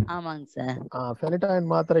 ஆமாங்க சார். பெனிடாயின்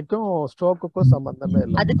மாத்திரைக்கும் ஸ்ட்ரோக்குக்கும் சம்பந்தமே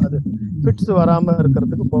இல்ல. அது ஃபிட்ஸ் வராம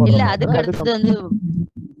இருக்கிறதுக்கு போடுற இல்ல. அதுக்கு அடுத்து வந்து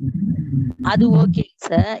அது ஓகே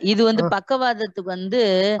சார். இது வந்து பக்கவாதத்துக்கு வந்து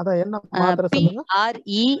அத என்ன மாத்திரை சொல்லுங்க?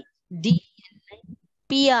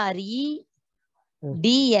 PREDNI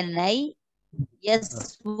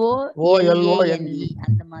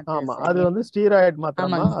அந்த மாத்திரை. ஆமா, அது வந்து ஸ்டீராய்டு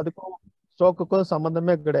மாத்திரை. அதுக்கும் ஸ்ட்ரோக்குக்கும்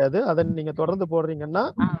சம்பந்தமே கிடையாது. அதை நீங்க தொடர்ந்து போடுறீங்கன்னா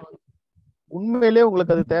உண்மையிலேயே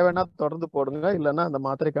உங்களுக்கு அது தேவைன்னா தொடர்ந்து போடுங்க. இல்லைன்னா அந்த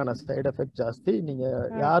மாத்திரைக்கான சைடு எஃபெக்ட் ஜாஸ்தி. நீங்க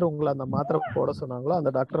யாரு உங்களை அந்த மாத்திரை போட சொன்னாங்களோ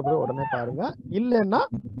அந்த டாக்டரை போய் உடனே பாருங்க. இல்லைன்னா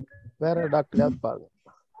வேற டாக்டரையாவது பாருங்க.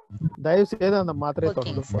 தயவு செய்து அந்த மாத்திரையை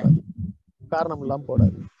தொடர்ந்து போடாது, காரணம் இல்லாம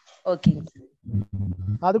போடாது.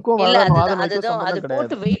 அதுக்கும் சம்பந்தம்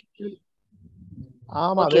கிடையாது.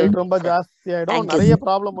 ஆமா, ஓகே வெயிட் ஓகே ரொம்ப சார். ஜாஸ்தி ஆயிடும். தேங்க்யூ நிறைய சார்.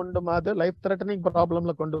 ப்ராப்ளம் உண்டுமா, அது லைஃப் த்ரெட்டனிங்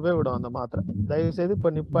ப்ராப்ளம்ல கொண்டு போய் விடும் அந்த மாத்திரை. தயவு செய்து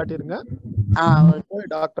இப்ப நிப்பாட்டிருங்க, போய்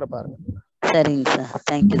டாக்டரை பாருங்க. சரிங்க sir.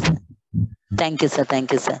 Thank you sir. Thank you sir.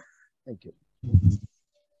 Thank you sir. Thank you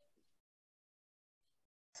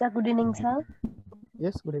sir. Good evening sir.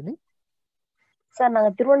 S, good evening sir. நாங்க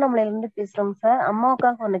திருவண்ணாமலையில இருந்து பேசுறோம் சார்.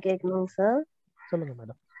 அம்மாவுக்காக ஒண்ணு கேட்கணும் சார். சொல்லுங்க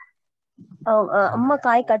மேடம். அம்மா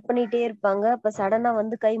காய் கட் பண்ணிட்டே இருப்பாங்க. அப்ப சடனா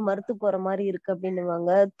வந்து கை மறுத்து போற மாதிரி இருக்கு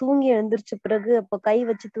அப்படின்னுவாங்க. தூங்கி எழுந்திருச்ச பிறகு அப்ப கை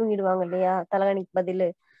வச்சு தூங்கிடுவாங்க இல்லையா தலைகாணிக்கு பதிலு.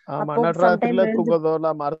 ஆமா, அப்போ நடுராத்திரில சம்டைம்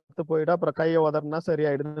தூங்கதோல மறத்து போயிடும், அப்புறம் கையை உதறினா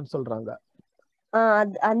சரியாயிடுதுன்னு சொல்றாங்க.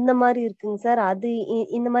 அந்த மாதிரி இருக்குங்க சார். அது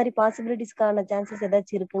இந்த மாதிரி பாசிபிலிட்டிஸ்க்கான சான்சஸ்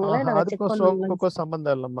ஏதாச்சும் இருக்குங்களா? நாங்க செக் அதுக்கும் பண்ணலாம். ஸ்ட்ரோக்குக்கும்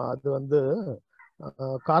சம்பந்தம் இல்லம்மா. அது வந்து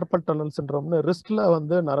கார்பல் டனல் சிண்ட்ரோம்னு ரிஸ்ட்ல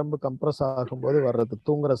வந்து நரம்பு கம்ப்ரஸ் ஆகும்போது வர்றது.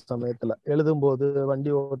 தூங்குற சமயத்துல, எழுதும் போது,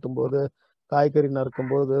 வண்டி ஓட்டும் போது, காய்கறி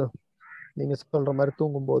நறுக்கும் போது, நீங்க சொல்ற மாதிரி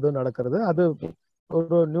தூங்கும் போது நடக்கிறது. அது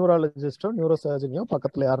ஒரு நியூராலஜிஸ்டோ நியூரோ சர்ஜனியோ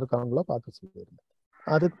பக்கத்துல யார் இருக்காங்களோ பார்க்க சொல்லிருங்க.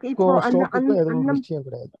 அதுக்கும் ஸ்ட்ரோக்குக்கும் எதுவும் விஷயம்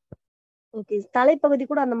கிடையாது. ஓகே, தலைப்பகுதி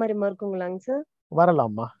கூட அந்த மாதிரி மறுக்குங்களாங்க சார்?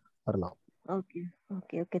 வரலாமா, வரலாம். ஓகே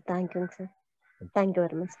ஓகே ஓகே, தேங்க்யூங்க sir. Thank you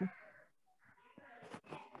very much sir.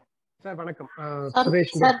 Sir வணக்கம்,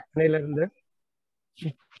 சுரேஷ் சென்னையில இருந்து.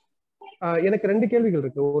 எனக்கு 2 கேள்விகள்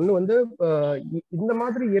இருக்கு. ஒண்ணு வந்து இந்த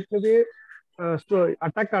மாதிரி ஏற்கனவே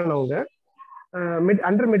அட்டாக் ஆனவங்க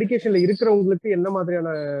அண்டர் மெடிக்கேஷன்ல இருக்கிறவங்களுக்கு என்ன மாதிரியான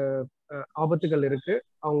ஆபத்துகள் இருக்கு,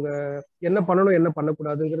 அவங்க என்ன பண்ணணும் என்ன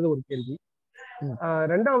பண்ணக்கூடாதுங்கிறது ஒரு கேள்வி.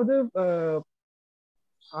 ரெண்டாவது,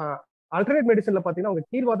 ஆல்டர்னேட் மெடிசன்ல பாத்தீங்கன்னா அவங்க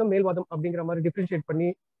கீழ்வாதம் மேல்வாதம் அப்படிங்கிற மாதிரி டிஃபரன்ஷியேட்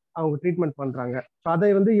பண்ணி அவங்க ட்ரீட்மெண்ட் பண்றாங்க.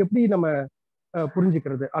 அதை வந்து எப்படி நம்ம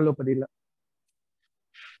புரிஞ்சுக்கிறது அலோபதியில?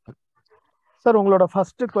 சார், உங்களோட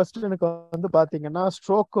ஃபர்ஸ்ட் குவெஸ்டனுக்கு வந்து பாத்தீங்கன்னா,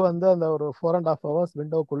 ஸ்ட்ரோக் வந்து அந்த ஒரு 4.5 hours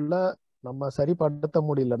விண்டோக்குள்ள நம்ம சரிப்படுத்த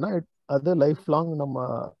முடியலன்னா அது லைஃப் லாங் நம்ம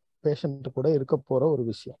பேஷண்ட் கூட இருக்க போற ஒரு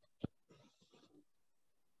விஷயம்.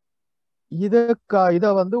 இதை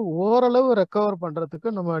வந்து ஓரளவு ரெக்கவர்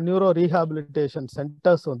பண்றதுக்கு நம்ம நியூரோ ரீஹாபிலிட்டேஷன்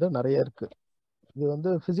சென்டர்ஸ் வந்து நிறைய இருக்கு. இது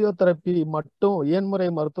வந்து பிசியோதெரப்பி மட்டும், இயன்முறை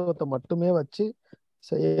மருத்துவத்தை மட்டுமே வச்சு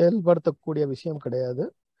செயல்படுத்தக்கூடிய விஷயம் கிடையாது.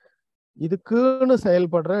 இதுக்குன்னு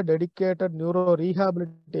செயல்படுற டெடிகேட்டட் நியூரோ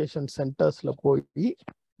ரீஹாபிலிட்டேஷன் சென்டர்ஸ்ல போய்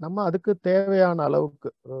நம்ம அதுக்கு தேவையான அளவுக்கு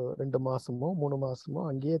 2 மாசமோ 3 மாசமோ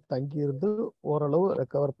அங்கேயே தங்கி இருந்து ஓரளவு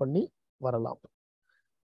ரெக்கவர் பண்ணி வரலாம்.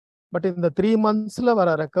 பட் இந்த 3 monthsல வர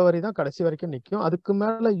ரெக்கவரி தான் கடைசி வரைக்கும் நிற்கும். அதுக்கு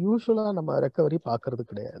மேல யூஸ்வலா நம்ம ரெக்கவரி பார்க்கறது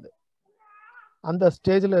கிடையாது. அந்த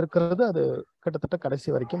ஸ்டேஜ்ல இருக்கிறது அது கிட்டத்தட்ட கடைசி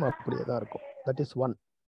வரைக்கும் அப்படியே தான் இருக்கும். தட் இஸ் 1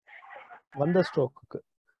 வந்த ஸ்ட்ரோக்கு.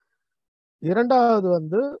 இரண்டாவது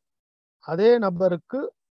வந்து அதே நபருக்கு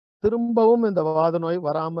திரும்பவும் இந்த வாத நோய்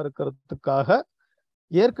வராம இருக்கிறதுக்காக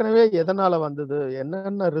ஏற்கனவே எதனால வந்தது,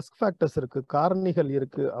 என்னென்ன ரிஸ்க் ஃபேக்டர்ஸ் இருக்கு, காரணிகள்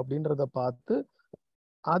இருக்கு அப்படின்றத பார்த்து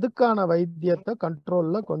அதுக்கான வைத்தியத்தை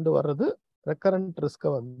கண்ட்ரோல்ல கொண்டு வர்றது ரெக்கரண்ட்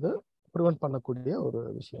ரிஸ்கை வந்து ப்ரிவென்ட் பண்ணக்கூடிய ஒரு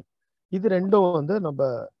விஷயம். இது ரெண்டும் வந்து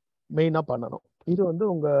நம்ம மெயினா பண்ணணும். இது வந்து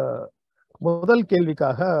உங்க முதல்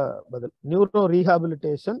கேள்விக்காக பதில். நியூரோ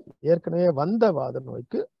ரீஹாபிலிட்டேஷன் ஏற்கனவே வந்த வாத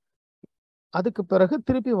நோய்க்கு அதுக்கு பிறகு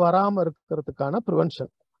திருப்பி வராம இருக்கிறதுக்கான ப்ரிவென்ஷன்,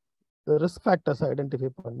 ரிஸ்க் ஃபேக்டர்ஸ் ஐடென்டிஃபை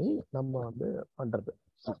பண்ணி நம்ம வந்து பண்றது.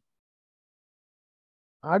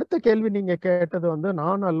 அடுத்த கேள்வி நீங்க கேட்டது வந்து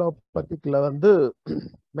நான் அலோபதிக்ல வந்து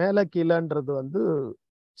மேல கீழன்றது வந்து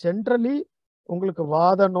ஜென்ரலி உங்களுக்கு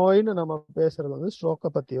வாத நோய்னு நம்ம பேசுறது வந்து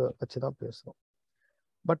ஸ்ட்ரோக்கை பத்தி வச்சுதான் பேசுறோம்.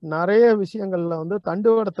 பட் நிறைய விஷயங்கள்ல வந்து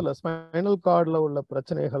தண்டுவடத்துல ஸ்பைனல் கார்ட்ல உள்ள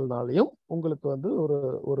பிரச்சனைகள்னாலையும் உங்களுக்கு வந்து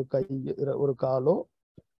ஒரு கை, ஒரு காலோ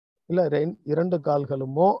இல்ல 2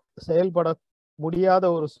 கால்களுமோ செயல்பட முடியாத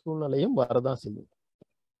ஒரு சூழ்நிலையும் வரதான் செய்யும்.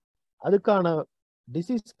 அதுக்கான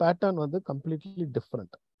டிசீஸ் பேட்டர்ன் வந்து கம்ப்ளீட்லி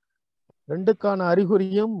டிஃப்ரெண்ட். 2க்கான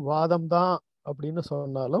அறிகுறியும் வாதம் தான் அப்படின்னு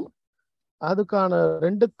சொன்னாலும் அதுக்கான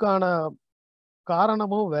 2க்கான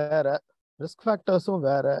காரணமும் வேற, ரிஸ்க் ஃபேக்டர்ஸும்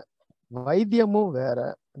வேற, வைத்தியமும் வேற,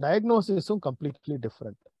 டயக்னோசிஸும் கம்ப்ளீட்லி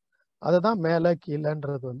டிஃப்ரெண்ட். அதுதான் மேல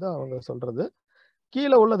கீழன்றது வந்து அவங்க சொல்றது.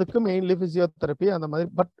 கீழே உள்ளதுக்கு மெயின்லி பிசியோதெரப்பி அந்த மாதிரி.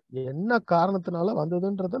 பட் என்ன காரணத்தினால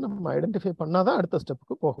வந்ததுன்றதை நம்ம ஐடென்டிஃபை பண்ணாதான் அடுத்த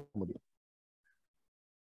ஸ்டெப்புக்கு போக முடியும்.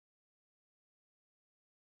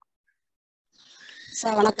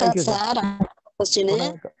 சார் வணக்கம் சார்.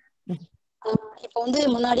 இப்ப வந்து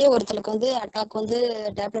முன்னாடியே ஒருத்தருக்கு வந்து அட்டாக் வந்து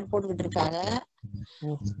டேப்லெட் போட்டுக்கிட்டு இருக்காங்க.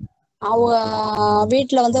 அவங்க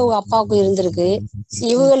வீட்டுல வந்து அவங்க அப்பாவுக்கு இருந்திருக்கு.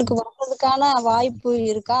 இவங்களுக்கு வர்றதுக்கான வாய்ப்பு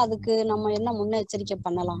இருக்கா? அதுக்கு நம்ம என்ன முன்னெச்சரிக்கை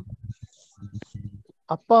பண்ணலாம்?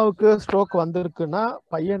 அப்பாவுக்கு ஸ்ட்ரோக் வந்திருக்குன்னா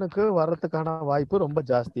பையனுக்கு வர்றதுக்கான வாய்ப்பு ரொம்ப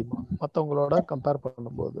ஜாஸ்தி மற்றவங்களோட கம்பேர்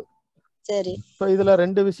பண்ணும்போது. சரி, இதுல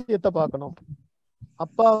 2 விஷயத்த பார்க்கணும்.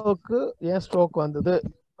 அப்பாவுக்கு ஏன் ஸ்ட்ரோக் வந்தது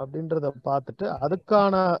அப்படின்றத பார்த்துட்டு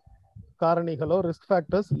அதுக்கான காரணிகளோ ரிஸ்க்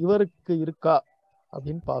ஃபேக்டர்ஸ் இவருக்கு இருக்கா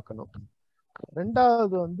அப்படின்னு பார்க்கணும்.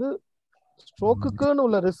 ரெண்டாவது வந்து ஸ்ட்ரோக்குன்னு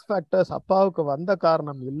உள்ள ரிஸ்க் ஃபேக்டர்ஸ் அப்பாவுக்கு வந்த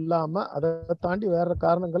காரணம் இல்லாம அதை தாண்டி வேற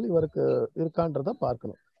காரணங்கள் இவருக்கு இருக்கான்றத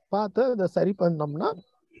பார்க்கணும். பார்த்து இதை சரி பண்ணோம்னா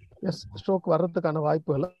ஸ்ட்ரோக் வர்றதுக்கான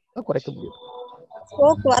வாய்ப்புகளை குறைக்க முடியும்.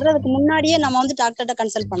 ஸ்ட்ரோக் வர்றதுக்கு முன்னாடியே நம்ம வந்து டாக்டர்கிட்ட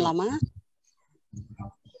கன்சல்ட் பண்ணலாமா?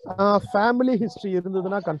 ஃபேமிலி ஹிஸ்டரி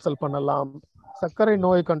இருந்ததுன்னா கன்சல்ட் பண்ணலாம். சர்க்கரை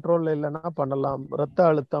நோய் கண்ட்ரோல்ல இல்லைன்னா பண்ணலாம். ரத்த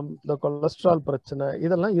அழுத்தம், இந்த கொலஸ்ட்ரால் பிரச்சனை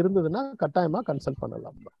இதெல்லாம் இருந்ததுன்னா கட்டாயமா கன்சல்ட்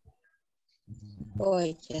பண்ணலாம்.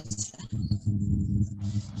 Okay sir.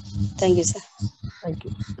 Thank you sir.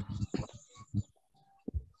 Thank you.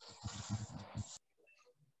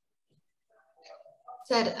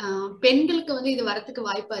 Sir, பெண்களுக்கு வந்து இது வரத்துக்கு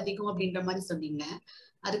வாய்ப்பு அதிகம் அப்படின்ற மாதிரி சொன்னீங்க.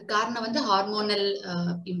 அதுக்கு காரணம் வந்து hormonal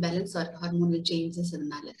imbalance R hormonal changes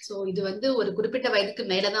இருந்தால. ஸோ இது வந்து ஒரு குறிப்பிட்ட வயதுக்கு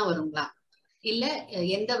மேலதான் வருங்களா, இல்ல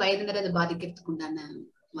எந்த வயதினர் அது பாதிக்கிறதுக்கு உண்டான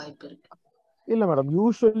வாய்ப்பு இருக்கு? இல்ல மேடம்,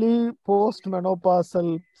 யூஸ்வலி போஸ்ட்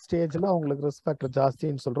மெனோபாசல் ஸ்டேஜ்ல அவங்களுக்கு ரிஸ்க் ஃபேக்டர்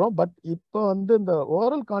ஜாஸ்தின்னு சொல்றோம். பட் இப்போ வந்து இந்த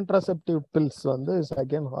ஓரல் கான்ட்ராசெப்டிவ் பில்ஸ் வந்து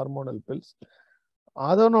அகைன் ஹார்மோனல் பில்ஸ்,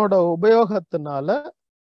 அதனோட உபயோகத்தினால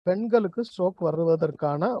பெண்களுக்கு ஸ்ட்ரோக்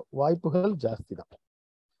வருவதற்கான வாய்ப்புகள் ஜாஸ்தி தான்.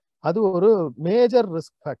 அது ஒரு மேஜர்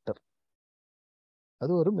ரிஸ்க் ஃபேக்டர்.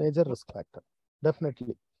 அது ஒரு major risk factor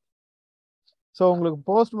definitely. So உங்களுக்கு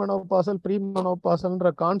போஸ்ட் மெனோபாசல் ப்ரீ மெனோபாசல்ன்ற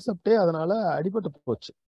கான்செப்டே அதனால அடிபட்டு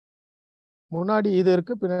போச்சு. முன்னாடி இது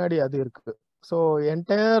இருக்கு, பின்னாடி அது இருக்கு. ஸோ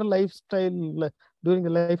என்டையர் லைஃப் ஸ்டைல்ல டூரிங்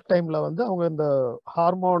லைஃப் டைம்ல வந்து அவங்க இந்த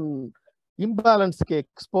ஹார்மோன் இம்பேலன்ஸ்க்கு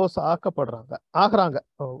எக்ஸ்போஸ் ஆகுறாங்க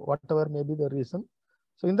what ever maybe the reason.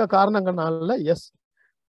 So இந்த காரணங்களால எஸ்.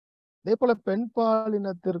 அதே போல பெண்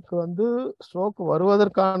பாலினத்திற்கு வந்து ஸ்ட்ரோக்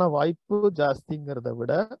வருவதற்கான வாய்ப்பு ஜாஸ்திங்கிறத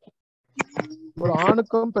விட ஒரு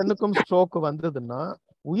ஆணுக்கும் பெண்ணுக்கும் ஸ்ட்ரோக் வந்ததுன்னா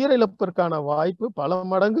உயிரிழப்பிற்கான வாய்ப்பு பல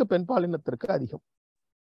மடங்கு பெண் பாலினத்திற்கு அதிகம்.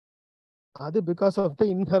 அது because of the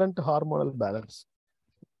inherent hormonal balance.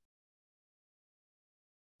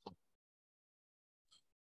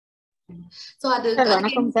 So அது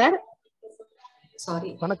வணக்கம் சார். சாரி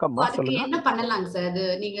வணக்கம். அதுக்கு என்ன பண்ணலாங்க சார்? அது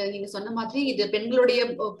நீங்க சொன்ன மாதிரி இது பெண்களுடைய,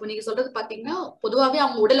 நீங்க சொல்றது பாத்தீங்கன்னா பொதுவாவே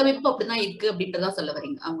அவங்க உடலமைப்பு அப்படிதான் இருக்கு அப்படின்றதா சொல்ல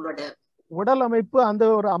வரீங்க? அவங்களோட உடல் அமைப்பு அந்த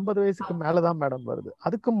ஒரு 50 வயசுக்கு மேலதான் மேடம் வருது.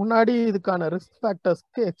 அதுக்கு முன்னாடி இதுக்கான ரிஸ்க்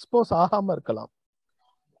ஃபேக்டர்ஸ்க்கு எக்ஸ்போஸ் ஆகாம இருக்கலாம்.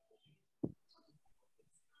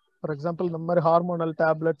 ஃபார் எக்ஸாம்பிள் இந்த மாதிரி ஹார்மோனல்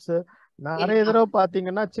டேப்லெட்ஸ் நிறைய தடவை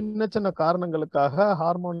பாத்தீங்கன்னா சின்ன சின்ன காரணங்களுக்காக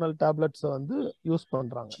ஹார்மோனல் டேப்லெட்ஸ் வந்து யூஸ்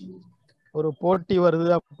பண்றாங்க. ஒரு போட்டி வருது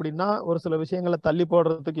அப்படின்னா ஒரு சில விஷயங்களை தள்ளி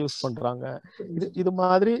போடுறதுக்கு யூஸ் பண்றாங்க. இது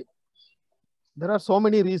மாதிரி there are so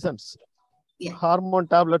many reasons hormone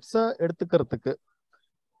tablets எடுத்துக்கிறதுக்கு.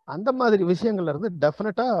 அந்த மாதிரி விஷயங்கள்ல இருந்து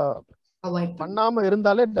டெஃபினட்டா பண்ணாம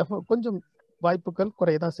இருந்தாலே கொஞ்சம் வாய்ப்புகள்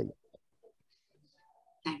குறையதான் செய்யும்.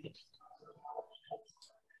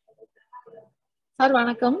 சார்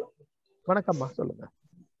வணக்கம். வணக்கம்மா, சொல்லுங்க.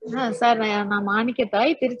 சார் நான்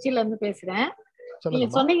மாணிக்கத்தாய் திருச்சியில இருந்து பேசுறேன். நீங்க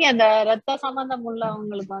சொன்னீங்க அந்த ரத்த சம்பந்தம்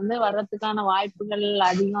உள்ளவங்களுக்கு வந்து வர்றதுக்கான வாய்ப்புகள்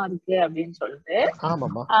அதிகம் இருக்கு அப்படின்னு சொல்லிட்டு.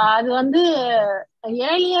 அது வந்து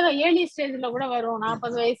ஏர்லி ஸ்டேஜ்ல கூட வரும்,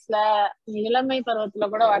 40 வயசுல இளமை பருவத்துல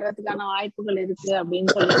கூட வர்றதுக்கான வாய்ப்புகள் இருக்கு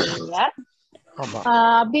அப்படின்னு சொல்லிருக்கீங்க.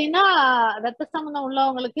 அப்படின்னா ரத்த சம்பந்தம்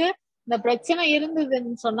உள்ளவங்களுக்கு இந்த பிரச்சனை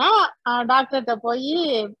இருந்ததுன்னு சொன்னா டாக்டர்கிட்ட போய்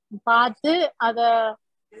பார்த்து அத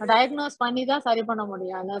டயக்னோஸ் பண்ணி தான் சரி பண்ண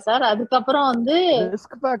முடியும் சார். அதுக்கப்புறம் வந்து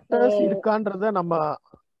ரிஸ்க் ஃபேக்டர்ஸ் இருக்கான்றத நம்ம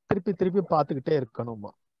திருப்பி பார்த்துக்கிட்டே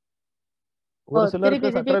இருக்கணுமா. ஒரு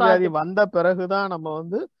சிலருக்கு சக்கரை வியாதி வந்த பிறகுதான் நம்ம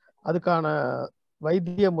வந்து அதுக்கான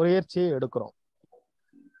வைத்திய முயற்சியை எடுக்கிறோம்.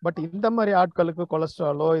 பட் இந்த மாதிரி ஆட்களுக்கு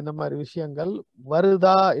கொலஸ்ட்ராலோ இந்த மாதிரி விஷயங்கள்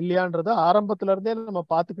வருதா இல்லையான்றத ஆரம்பத்துல இருந்தே நம்ம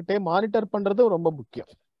பார்த்துக்கிட்டே மானிட்டர் பண்றது ரொம்ப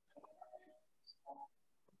முக்கியம்.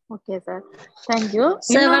 Okay sir, thank you.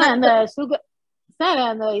 இன்னொன்னு அந்த சுகர் சார்,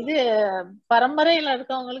 அந்த இது பரம்பரையில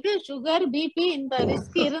இருக்கவங்களுக்கு சுகர் பிபி இந்த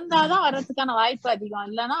ரிஸ்க் இருந்தாதான் வர்றதுக்கான வாய்ப்பு அதிகம்,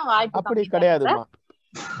 இல்லைன்னா வாய்ப்பு அப்படி கிடையாதுமா.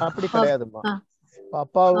 அப்படி கிடையாதுமா.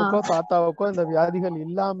 அப்பாவுக்கோ தாத்தாவுக்கோ இந்த வியாதிகள்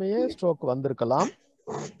இல்லாமயே ஸ்ட்ரோக் வந்திருக்கலாம்.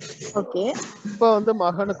 ஓகே. இப்ப வந்து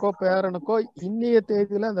மகனுக்கோ பேரனுக்கோ இன்னைய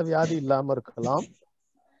தேதியில அந்த வியாதி இல்லாம இருக்கலாம்.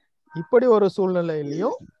 இப்படி ஒரு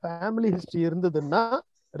சூழ்நிலையிலையும் ஃபேமிலி ஹிஸ்டரி இருந்ததுன்னா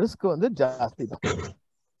ரிஸ்க் வந்து ஜாஸ்தி தான்.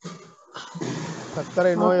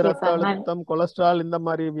 சர்க்கரை நோய், ரத்த அழுத்தம், கொலஸ்ட்ரால் இந்த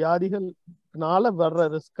மாதிரி வியாதிகள்னால வர்ற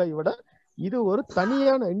ரிஸ்கை விட இது ஒரு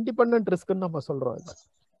தனியான இண்டிபெண்டன்ட் ரிஸ்க்னு நம்ம சொல்றோம்.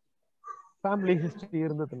 ஃபேமிலி ஹிஸ்டரி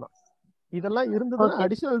இருந்ததுன்னா இதெல்லாம் இருந்ததுன்னா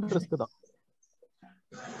அடிஷனல் ரிஸ்க் தான்.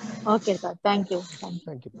 Okay sir, thank you.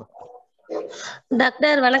 தேங்க்யூப்பா.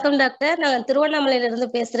 டாக்டர் வணக்கம் டாக்டர். நான் திருவண்ணாமலையில இருந்து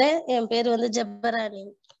பேசுறேன். என் பேர் வந்து ஜெபராணி.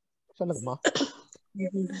 சொல்லுங்கம்மா.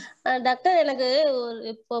 டாக்டர், எனக்கு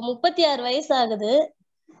இப்போ 36 வயசு ஆகுது.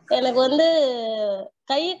 எனக்கு வந்து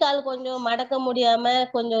கை கால் கொஞ்சம் மடக்க முடியாம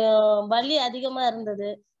கொஞ்சம் வலி அதிகமா இருந்தது.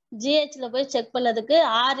 ஜிஹெச்ல போய் செக் பண்ணதுக்கு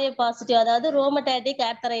RA பாசிட்டிவ், அதாவது ரோமடாட்டிக்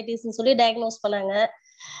ஆர்த்தரைட்டிஸ்னு சொல்லி டயக்னோஸ் பண்ணாங்க.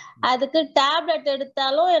 அதுக்கு டேப்லெட்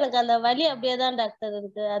எடுத்தாலும் எனக்கு அந்த வலி அப்படியே தான் டாக்டர்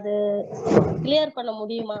இருக்கு. அது கிளியர் பண்ண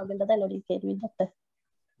முடியுமா அப்படின்றத என்னுடைய கேள்வி டாக்டர்.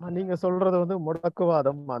 நீங்க சொல்றது வந்து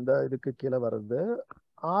முடக்குவாதம் அந்த இதுக்கு கீழே வருது.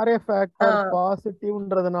 RA ஃபேக்டர்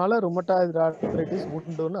பாசிட்டிவ்ன்றதுனால ருமட்டாய்டு ஆர்த்ரைட்டிஸ்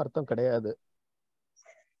உண்டுன்னு அர்த்தம் கிடையாது.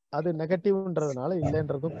 அது நெகட்டிவ்ன்றதுனால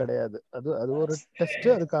இல்லைன்றதும் கிடையாது. அது ஒரு டெஸ்ட்,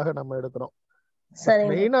 அதுக்காக நம்ம எடுக்கிறோம்.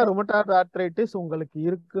 மெயினா ருமட்டாய்டு ஆர்த்ரைட்டிஸ் உங்களுக்கு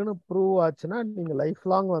இருக்குன்னு ப்ரூவ் ஆச்சுன்னா நீங்க லைஃப்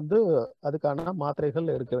லாங் வந்து அதுக்கான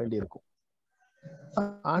மாத்திரைகள் எடுக்க வேண்டியிருக்கும்.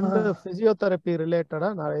 அண்ட் பிசியோதெரப்பி ரிலேட்டடா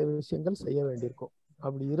நிறைய விஷயங்கள் செய்ய வேண்டியிருக்கும்.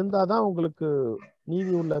 அப்படி இருந்தாதான் உங்களுக்கு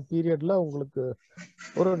மீதி உள்ள பீரியட்ல உங்களுக்கு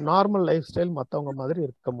ஒரு நார்மல் லைஃப் ஸ்டைல் மத்தவங்க மாதிரி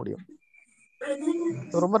இருக்க முடியும்.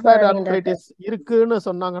 ருமட்டாய்டு ஆர்த்ரைட்டிஸ் இருக்குன்னு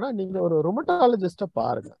சொன்னாங்கன்னா நீங்க ஒரு ருமட்டாலஜிஸ்ட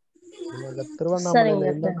பாருங்க. நீங்க திருவண்ணாமலையில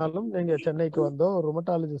இல்லைனாலும் நீங்க சென்னைக்கு வந்தோ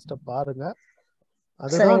ருமட்டாலஜிஸ்ட பாருங்க.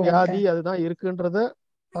 அதுதான் வியாதி, அதுதான் இருக்குன்றத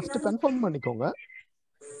ஃபர்ஸ்ட் கன்ஃபார்ம் பண்ணிக்கோங்க.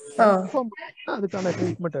 கன்ஃபார்ம் பண்ணினா அதுக்கான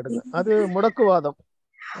ட்ரீட்மெண்ட் எடுங்க. அது முடக்குவாதம்,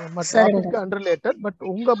 டாபிக் அன்ரிலேட்டட், பட்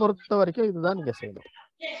உங்க பொறுத்த வரைக்கும் இதுதான் நீங்க செய்யணும்.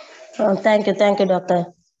 Thank you doctor.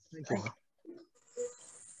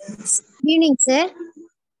 Good evening sir.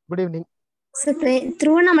 Good evening sir.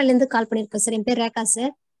 திருவண்ணாமலையில இருந்து கால் பண்ணிருக்கேன் சார். என் பேர் ரேகா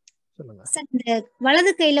சார். சார், இந்த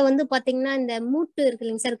வலது கையில வந்து பாத்தீங்கன்னா இந்த மூட்டு இருக்கு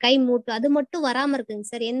இல்லைங்க சார், கை மூட்டு, அது மட்டும் வராம இருக்குங்க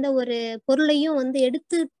சார். எந்த ஒரு பொருளையும் வந்து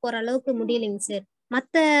எடுத்து போற அளவுக்கு முடியலைங்க சார்.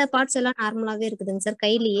 மத்த பார்ட்ஸ் எல்லாம் நார்மலாவே இருக்குதுங்க சார்.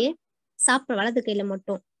 கையிலேயே சாப்பிட வலது கையில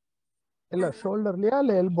மட்டும். இல்ல ஷோல்டர்லயா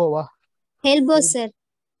இல்ல எல்போவா? Elbow sir,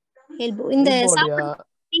 elbow. இந்த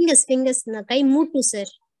ஃபிங்கர்ஸ் கை மூட்டு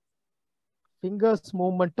சார். ஃபிங்கர்ஸ்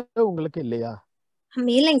மூவ்மெண்ட் உங்களுக்கு இல்லையா?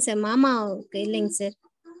 இல்லைங்க சார், மாமாவுக்கு இல்லைங்க சார்.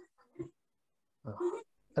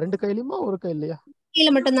 ரெண்டு கையிலுமா ஒரு கை இல்லையா? கையில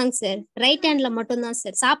மட்டும் தாங்க சார், ரைட் ஹேண்ட்ல மட்டும் தான்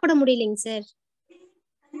சார். சாப்பிட முடியலைங்க சார்.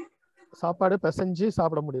 சாப்பாடு பிசைஞ்சு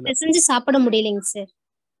சாப்பிட முடியல. பிசைஞ்சு சாப்பிட முடியலைங்க சார்.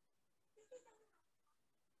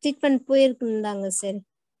 ட்ரீட்மெண்ட் போயிருந்தாங்க சார்.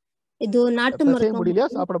 இது நாட்டு மருந்து. முடியலையா?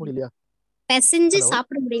 சாப்பிட முடியலையா? பிசைஞ்சு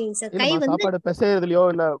சாப்பிட முடியலைங்க சார். கை வந்து சாப்பாடு பிசைறதுலயோ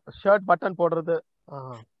இல்ல ஷர்ட் பட்டன் போடுறது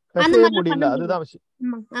பிசைய முடியல, அதுதான் விஷயம்.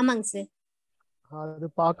 ஆமாங்க சார். அது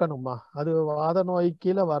பார்க்கணுமா? அது வாத நோய்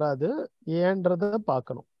கீழே வராது, ஏன்றத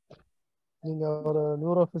பார்க்கணும். நீங்க ஒரு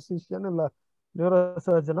நியூரோ பிசிஷியன் இல்ல நியூரோ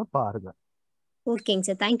சர்ஜனை பாருங்க. ஓகேங்க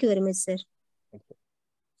sir, thank you very much sir.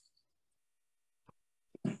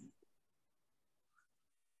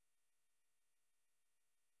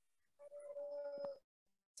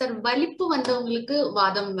 Sir, வலிப்பு வந்தவங்களுக்கு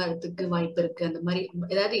வாதம் வர்றதுக்கு வாய்ப்பு இருக்கு. அந்த மாதிரி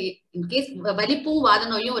ஏதாவது இன்கேஸ் வலிப்பும் வாத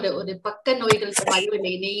நோயும் ஒரு பக்க நோய்கள்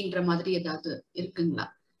இணைன்ற மாதிரி ஏதாவது இருக்குங்களா?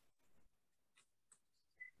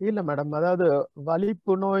 இல்ல மேடம், அதாவது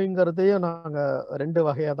வலிப்பு நோய்ங்கிறதையும் நாங்க ரெண்டு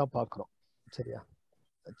வகையா தான் பாக்குறோம். சரியா?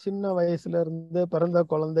 சின்ன வயசுல இருந்து பிறந்த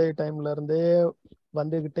குழந்தை டைம்ல இருந்தே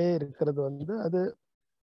வந்துகிட்டே இருக்கிறது வந்து அது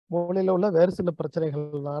மூளையில உள்ள வேறு சில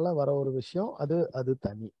பிரச்சனைகள்னால வர ஒரு விஷயம். அது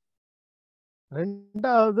தனி.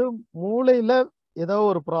 ரெண்டாவது, மூளையில ஏதோ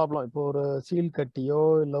ஒரு ப்ராப்ளம், இப்போ ஒரு சீல் கட்டியோ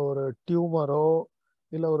இல்ல ஒரு டியூமரோ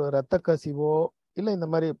இல்ல ஒரு இரத்த கசிவோ இல்ல இந்த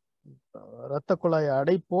மாதிரி இரத்த குழாய்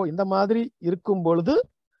அடைப்போ இந்த மாதிரி இருக்கும் பொழுது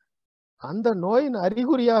அந்த நோயின்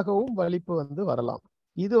அறிகுறியாகவும் வலிப்பு வந்து வரலாம்.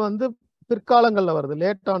 இது வந்து பிற்காலங்கள்ல வருது,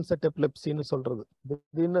 லேட் ஆன்செட் எபிலெப்சின்னு சொல்றது.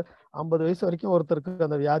 திடீர்னு 50 வயசு வரைக்கும் ஒருத்தருக்கு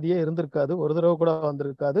அந்த வியாதியே இருந்திருக்காது, ஒரு தடவை கூட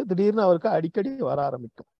வந்திருக்காது, திடீர்னு அவருக்கு அடிக்கடி வர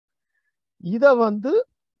ஆரம்பிக்கும். இத வந்து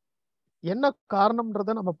என்ன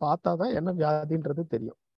காரணம்ன்றத நம்ம பார்த்தாதான் என்ன வியாதின்றது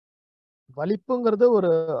தெரியும். வலிப்புங்கிறது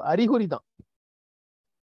ஒரு அறிகுறி தான்.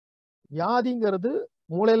 வியாதிங்கிறது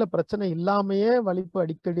மூளையில பிரச்சனை இல்லாமையே வலிப்பு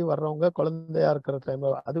அடிக்கடி வர்றவங்க குழந்தையா இருக்கிற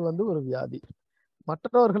டைம்ல அது வந்து ஒரு வியாதி.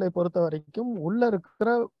 மற்றவர்களை பொறுத்த வரைக்கும் உள்ள இருக்கிற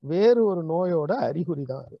வேறு ஒரு நோயோட அறிகுறி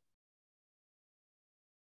தான் அது.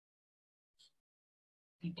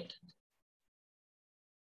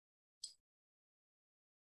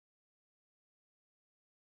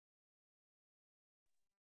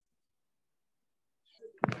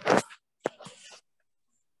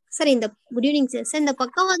 சார், இந்த குட் ஈவினிங் சார். சார், இந்த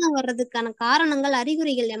பக்கவாதம் வர்றதுக்கான காரணங்கள்,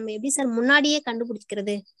 அறிகுறிகள் நம்ம எப்படி சார் முன்னாடியே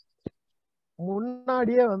கண்டுபிடிக்கிறது?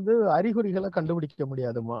 முன்னாடியே வந்து அறிகுறிகளை கண்டுபிடிக்க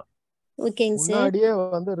முடியாதுமா. ஓகேங்க சார். முன்னாடியே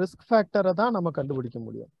வந்து ரிஸ்க் ஃபேக்டரை தான் நம்ம கண்டுபிடிக்க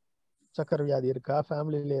முடியும். சக்கரை வியாதி இருக்கா,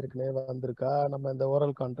 ஃபேமிலியில ஏற்கனவே வந்திருக்கா, நம்ம இந்த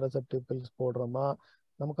ஓரல் கான்ட்ராசெப்டிவ் பில்ஸ் போடுறோமா,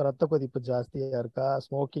 நமக்கு ரத்த கொதிப்பு ஜாஸ்தியா இருக்கா,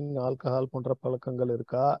 ஸ்மோக்கிங் ஆல்கஹால் போன்ற பழக்கங்கள்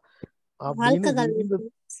இருக்கா அப்படின்னு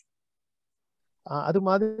அது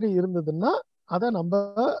மாதிரி இருந்ததுன்னா அதை நம்ம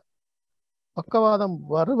பக்கவாதம்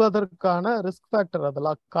வருவதற்கான ரிஸ்க் ஃபேக்டர்,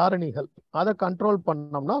 அதெல்லாம் காரணிகள், அதை கண்ட்ரோல்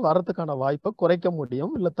பண்ணோம்னா வரதுக்கான வாய்ப்பை குறைக்க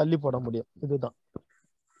முடியும், இல்ல தள்ளி போட முடியும். இதுதான்.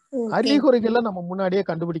 அறிகுறிகளை நம்ம முன்னாடியே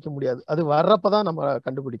கண்டுபிடிக்க முடியாது. அது வர்றப்பதான் நம்ம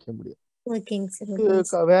கண்டுபிடிக்க முடியும். ஓகேங்க சார்.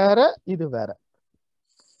 இது வேற, இது வேற.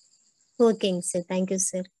 ஓகேங்க சார். Thank you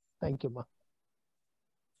sir. தேங்க்யூமா.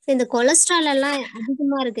 இந்த கொலஸ்ட்ரால் எல்லாம்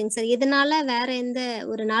அதிகமா இருக்குங்க சார். இதனால வேற எந்த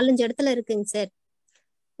ஒரு 4-5 இடத்துல இருக்குங்க சார்.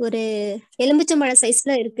 ஒரு எலுமிச்சம்பழ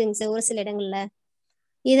சைஸ்ல இருக்குங்க சார் ஒரு சில இடங்கள்ல.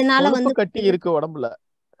 இதனால வந்து கட்டி இருக்கு உடம்புல.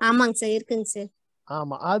 ஆமாங்க சார், இருக்குங்க சார்.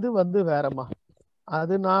 ஆமா, அது வந்து வேறமா.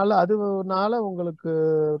 அதனால உங்களுக்கு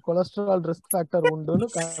கொலஸ்ட்ரால் ரிஸ்க் ஃபேக்டர் உண்டுன்னு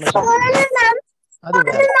அது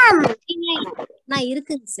வேற. நான்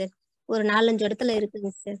இருக்குங்க சார், ஒரு 4-5 இடத்துல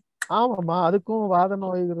இருக்குங்க சார். ஆமாமா, அதுக்கும் வாத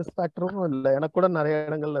நோய் ரிஸ்க் ஃபேக்டரும் இல்லை. எனக்கு கூட நிறைய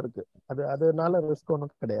இடங்கள்ல இருக்கு. அதனால ரிஸ்க்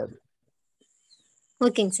ஒன்றும் கிடையாது.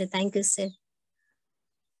 ஓகேங்க சார். Thank you sir.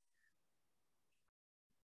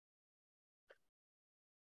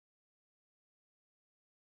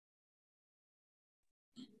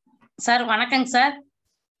 சார் வணக்கங்க சார்.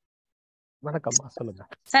 வணக்கம்மா, சொல்லுங்க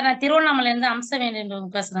சார். நான் திருவண்ணாமலையில இருந்து அம்சவேணி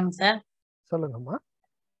பேசுறேங்க சார். சொல்லுங்கம்மா.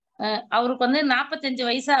 அவருக்கு வந்து 45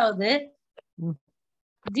 வயசாகுது.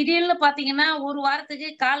 திடீர்னு பாத்தீங்கன்னா ஒரு வாரத்துக்கு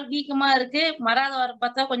கால் வீக்கமா இருக்கு, மறாத வாரம்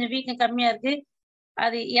பார்த்தா கொஞ்சம் வீக்கம் கம்மியா இருக்கு.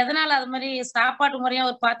 அது எதனால அது மாதிரி சாப்பாட்டு முறையா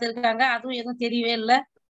அவர் பார்த்துருக்காங்க, அதுவும் எதுவும் தெரியவே இல்லை.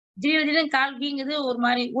 திடீர்னு கால் வீங்குது, ஒரு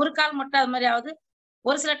மாதிரி ஒரு கால் மட்டும் அது மாதிரி ஆகுது.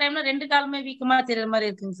 ஒரு சில டைம்ல 2 காலுமே வீக்கமா தெரியற மாதிரி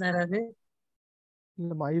இருக்குங்க சார். அது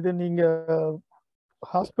இல்லம்மா, இது நீங்க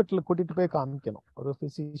ஹாஸ்பிட்டலுக்கு கூட்டிட்டு போய் காமிக்கணும். ஒரு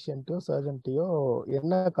பிசிஷியன்ட்டோ சர்ஜன்ட்டையோ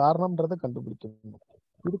என்ன காரணம்ன்றதை கண்டுபிடிக்கணும்.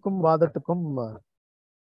 இதுக்கும் வாதத்துக்கும்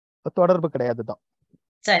தொடர்பு கிடையாது தான்.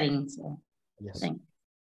 சரிங்க சார்.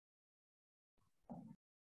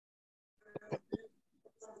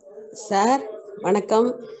 சார் வணக்கம்.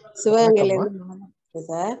 சிவகங்கையில இருந்து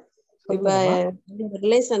சார். இப்ப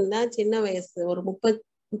ரிலேஷன் தான், சின்ன வயசு, ஒரு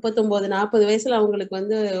 39-40 வயசுல அவங்களுக்கு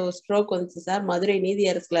வந்து ஸ்ட்ரோக் வந்துச்சு சார். மதுரை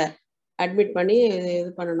நீதியரசுல அட்மிட் பண்ணி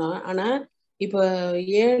இது பண்ணணும். ஆனா இப்போ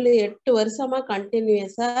 7-8 வருஷமா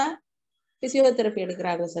கண்டினியூஸா பிசியோதெரப்பி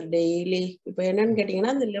எடுக்கிறாங்க சார் டெய்லி. இப்போ என்னன்னு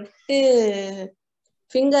கேட்டீங்கன்னா, இந்த லெஃப்ட்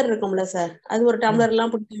ஃபிங்கர் இருக்கும்ல சார், அது ஒரு டம்ளர்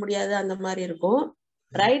எல்லாம் பிடிக்க முடியாது, அந்த மாதிரி இருக்கும்.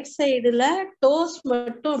 ரைட் சைடுல டோஸ்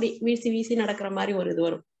மட்டும் அப்படி வீசி வீசி நடக்கிற மாதிரி ஒரு இது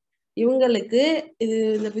வரும். இவங்களுக்கு இது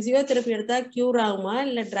இந்த பிசியோதெரப்பி எடுத்தா கியூர் ஆகுமா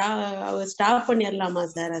இல்ல ஸ்டாப் பண்ணிடலாமா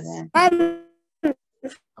சார்? அதை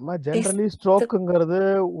ஆமா, ஜெனரலி ஸ்ட்ரோக்குங்கிறது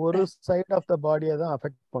ஒரு சைடு ஆஃப் த பாடியை தான்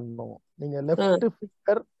அஃபெக்ட் பண்ணும். நீங்க லெஃப்ட்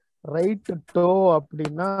ஃபிங்கர் ரைட் டோ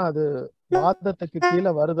அப்படின்னா அது வாதத்துக்கு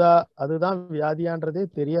கீழே வருதா, அதுதான் வியாதியான்றதே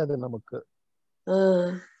தெரியாது நமக்கு.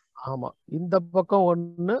 ஆமா, இந்த பக்கம்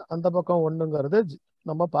ஒண்ணு அந்த பக்கம் ஒண்ணுங்கிறது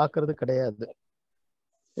நம்ம பாக்குறது கிடையாது.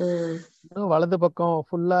 வலது பக்கம்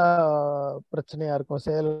ஃபுல்லா பிரச்சனையா இருக்கும்,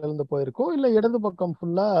 செயலிழந்து போயிருக்கும், இல்ல இடது பக்கம்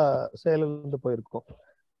ஃபுல்லா செயலிழந்து போயிருக்கும்.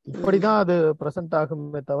 இப்படிதான் அது பிரசன்ட்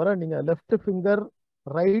ஆகுமே தவிர நீங்க லெஃப்ட் ஃபிங்கர்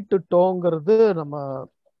ரைட் டோங்கிறது நம்ம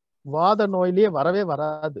வாத நோயிலேயே வரவே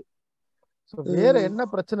வராது. வேற என்ன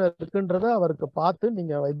பிரச்சனை இருக்குன்றத அவருக்கு பார்த்து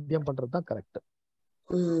நீங்க வைத்தியம் பண்றதுதான் correct.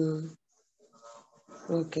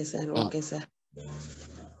 Okay sir. Okay sir.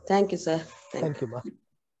 Thank you sir. தேங்க்யூமா.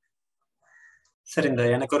 சார்,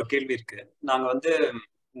 எனக்கு ஒரு கேள்வி இருக்கு. நாங்க வந்து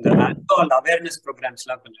இந்த ஆல்கஹால் அவேர்னஸ் ப்ரோக்ராம்ஸ்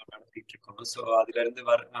எல்லாம் கொஞ்சம் நடத்திட்டு இருக்கோம். ஸோ அதுல இருந்து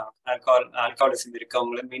ஆல்கஹாலிசம்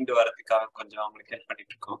இருக்கவங்களை மீண்டு வரதுக்காக கொஞ்சம் அவங்களுக்கு ஹெல்ப்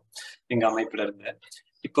பண்ணிட்டு இருக்கோம் எங்க அமைப்புல இருந்து.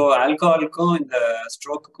 இப்போ ஆல்கஹாலுக்கும் இந்த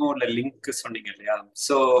ஸ்ட்ரோக்குக்கும் உள்ள லிங்க் சொன்னீங்க இல்லையா?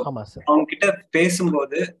 ஸோ அவங்க கிட்ட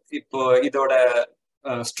பேசும்போது இப்போ இதோட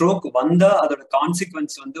ஸ்ட்ரோக் வந்தா அதோட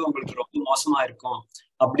கான்சிக்வன்ஸ் வந்து உங்களுக்கு ரொம்ப மோசமா இருக்கும்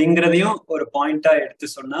அப்படிங்கிறதையும் ஒரு பாயிண்டா எடுத்து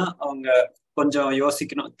சொன்னா அவங்க கொஞ்சம்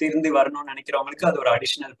யோசிக்கணும், திருந்தி வரணும்னு நினைக்கிறவங்களுக்கு அது ஒரு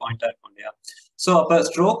அடிஷனல் பாயிண்டா இருக்கும் இல்லையா? சோ அப்ப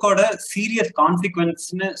ஸ்ட்ரோக்கோட சீரியஸ்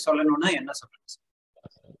கான்சிக்வன்ஸ்னு சொல்லணும்னா என்ன சொல்றீங்க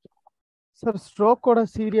சார்? ஸ்ட்ரோக்கோட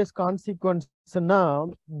சீரியஸ் கான்சிக்வன்ஸ்னா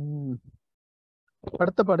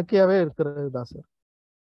படுத்த படுக்கையாவே இருக்கிறது தான் சார்.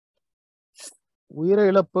 உயிரை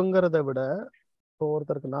இழப்புங்கிறத விட இப்போ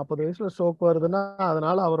ஒருத்தருக்கு 40 வயசுல ஸ்ட்ரோக் வருதுன்னா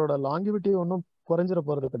அதனால அவரோட லாங்கிவிட்டி ஒன்றும் குறைஞ்சிட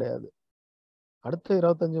போறது கிடையாது. அடுத்த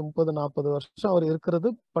 25-30-40 வருஷம் அவர் இருக்கிறது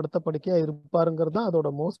படுத்த படுக்கையா இருப்பாருங்கிறது தான் அதோட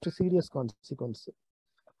மோஸ்ட் சீரியஸ் கான்சிக்வன்ஸ்.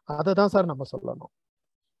 அதை தான் சார் நம்ம சொல்லணும்.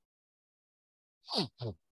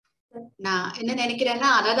 நான் என்ன நினைக்கிறேன்னா,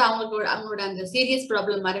 அதாவது அவங்களோட அந்த சீரியஸ்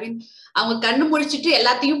ப்ராப்ளம் அரவிந்த், அவங்க கண்ணு முழிச்சிட்டு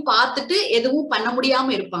எல்லாத்தையும் பார்த்துட்டு எதுவும் பண்ண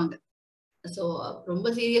முடியாம இருப்பாங்க. சோ ரொம்ப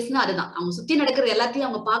சீரியஸ்னா அதுதான். அவங்க சுத்தி நடக்கிறது எல்லாத்தையும்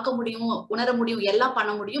அவங்க பார்க்க முடியும், உணர முடியும், எல்லாம்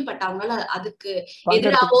பண்ண முடியும். பட் அவங்களால அதுக்கு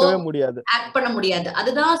எதிராவோ ஆக்ட் பண்ண முடியாது.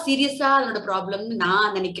 அதுதான் சீரியஸா அதோட ப்ராப்ளம்னு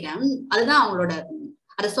நான் நினைக்கிறேன். அதுதான் அவங்களோட,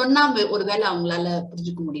 அதை சொன்னா ஒருவேளை அவங்களால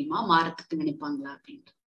புரிஞ்சுக்க முடியுமா, மாறத்துக்கு நினைப்பாங்களா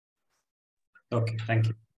அப்படின்ட்டு. Okay,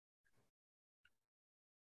 thank you.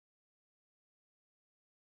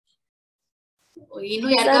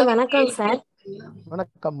 இன்னும் யாராவது? வணக்கம் சார்.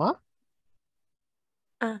 வணக்கம்மா.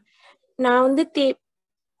 நான் வந்து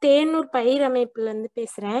தேனூர் பயிர் அமைப்புல இருந்து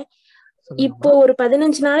பேசுறேன். இப்போ ஒரு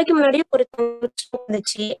 15 நாளைக்கு முன்னாடி ஒரு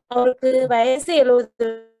வந்துச்சு. அவருக்கு வயசு 70.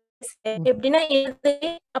 எப்படின்னா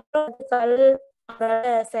அப்புறம்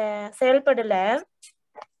செயல்படல.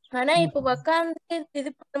 ஆனா இப்ப உக்காந்து இது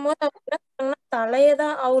பண்ணும்போது அவங்க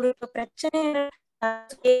தலையதான் அவருக்கு பிரச்சனை.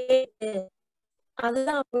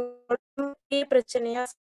 அதுதான் பிரச்சனையா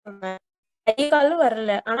சொல்றாங்க. கை காலும்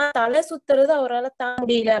வரல, ஆனா தலை சுத்துறது அவரால் தாங்க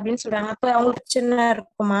முடியல அப்படின்னு சொல்றாங்க. அப்ப அவங்களுக்கு பிரச்சனை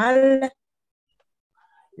இருக்குமா?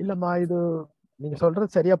 இல்லம்மா, இது நீங்க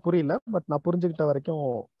சொல்றது சரியா புரியல. பட் நான் புரிஞ்சுக்கிட்ட வரைக்கும்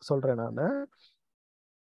சொல்றேன். நானு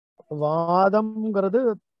வாதம்ங்கிறது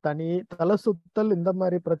தனி, தலை சுத்தல் இந்த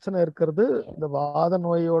மாதிரி பிரச்சனை இருக்கிறது இந்த வாத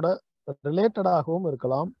நோயோட ரிலேட்டடாகவும்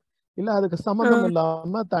இருக்கலாம், இல்ல அதுக்கு சம்பந்தம்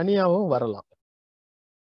இல்லாம தனியாவும் வரலாம்.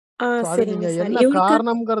 அது நீங்க என்ன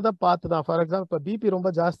காரணம்ங்கிறத பார்த்துதான். ஃபார் எக்ஸாம்பிள் இப்ப பிபி ரொம்ப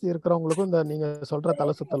ஜாஸ்தி இருக்கிறவங்களுக்கும் இந்த நீங்க சொல்ற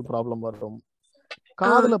தலை சுத்தல் ப்ராப்ளம் வரும்,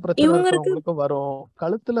 காதுல பிரச்சனை இருக்கிறவங்களுக்கும் வரும்,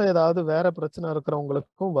 கழுத்துல ஏதாவது வேற பிரச்சனை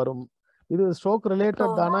இருக்கிறவங்களுக்கும் வரும். இது ஸ்ட்ரோக்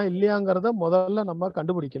ரிலேட்டட் தானா இல்லையாங்கிறத முதல்ல நம்ம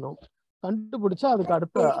கண்டுபிடிக்கணும். கண்டுபிடிச்சா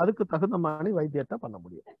அதுக்கு தகுந்த மாதிரி வைத்தியத்தை பண்ண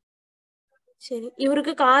முடியும். சரி,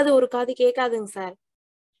 இவருக்கு ஒரு காது கேட்காதுங்க சார்.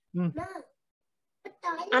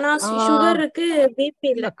 ஆனா சுகர் இருக்கு, பிபி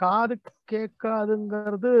இல்ல. காது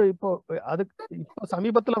கேட்காதுங்கிறது இப்போ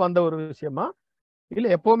சமீபத்துல வந்த ஒரு விஷயமா இல்ல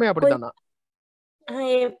எப்பவுமே அப்படிதானா?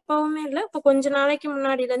 எப்பவுமே இல்ல, இப்ப கொஞ்ச நாளைக்கு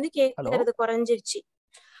முன்னாடில இருந்து கேட்கறது குறைஞ்சிருச்சு.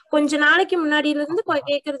 கொஞ்ச நாளைக்கு முன்னாடில இருந்து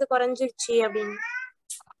கேட்கறது குறைஞ்சிருச்சு அப்படின்னு.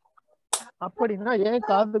 அப்படின்னா ஏன்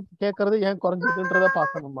காது கேட்கறது ஏன் குறைஞ்சதுன்றத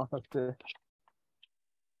பாக்கணுமா ஃபர்ஸ்ட்?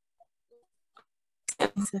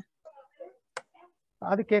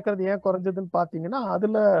 அது கேட்கறது ஏன் குறைஞ்சதுன்னு பாத்தீங்கன்னா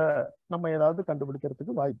அதுல நம்ம ஏதாவது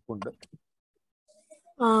கண்டுபிடிக்கிறதுக்கு வாய்ப்பு உண்டு.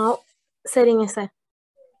 சரிங்க சார்.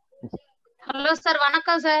 ஹலோ சார்,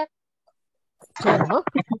 வணக்கம் சார். சொல்லுங்கம்மா.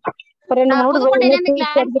 புதுக்கோட்டையில இருந்து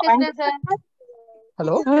கிளாரிஸ் பேசுறேன் சார்.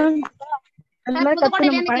 ஹலோ,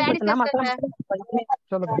 புதுக்கோட்டையில இருந்து கிளாரிஸ் பேசுறேன் சார்.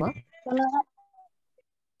 சொல்லுங்கம்மா.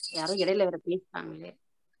 யாரோ இடையில வேற பேசுறாங்களே.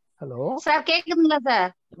 ஹலோ சார், கேக்குதுங்களா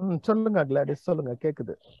சார்? சொல்லுங்க கிளாரிஸ், சொல்லுங்க,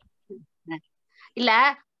 கேக்குது. இல்ல,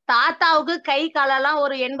 தாத்தாவுக்கு கை காலெல்லாம்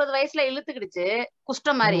ஒரு 80 வயசுல இழுத்துக்கிடுச்சு,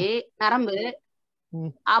 குஷ்டம் மாதிரி நரம்பு.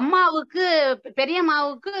 அம்மாவுக்கு,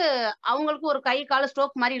 பெரியம்மாவுக்கு அவங்களுக்கு ஒரு கை கால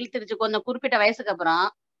ஸ்ட்ரோக் மாதிரி இழுத்துடுச்சு கொஞ்சம் குறிப்பிட்ட வயசுக்கு அப்புறம்.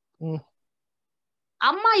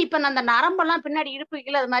 அம்மா இப்ப அந்த நரம்பெல்லாம் பின்னாடி இடுப்பு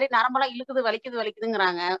கீழே அது மாதிரி நரம்பெல்லாம் இழுக்குது,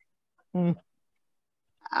 வலிக்குதுங்கிறாங்க.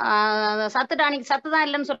 சத்து டானிக் சத்து தான்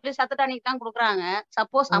இல்லைன்னு சொல்லி சத்து டானிக் தான் கொடுக்குறாங்க.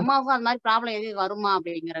 சப்போஸ் அம்மாவுக்கும் அது மாதிரி ப்ராப்ளம் எதுவும் வருமா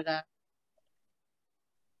அப்படிங்கிறத.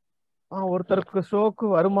 ஒருத்தருக்கு ஸ்ட்ரோக்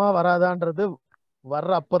வருமா வராதான்றது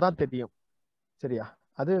வர்ற அப்பதான் தெரியும். சரியா?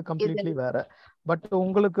 அது கம்ப்ளீட்லி வேற. பட்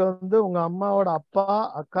உங்களுக்கு உங்க அம்மாவோட அப்பா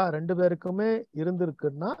அக்கா 2 பேருக்குமே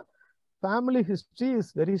இருந்திருக்குன்னா family history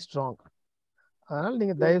is very strong. அதனால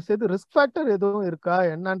நீங்க தயவு செய்து ரிஸ்க் ஃபேக்டர் எதுவும் இருக்கா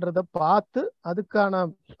என்னன்றத பார்த்து அதுக்கான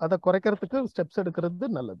அதை குறைக்கிறதுக்கு ஸ்டெப்ஸ் எடுக்கிறது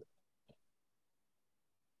நல்லது.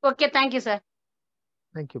 Okay, thank you sir.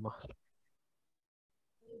 தேங்க்யூமா.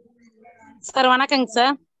 சார் வணக்கங்க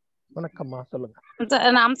சார். வணக்கம்மா, சொல்லுங்க.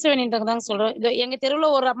 நான் அம்சவேணின்றதாங்க சொல்றேன். இது எங்க தெருவுல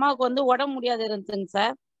ஒரு அம்மாவுக்கு உடம்பு முடியாது இருந்துச்சுங்க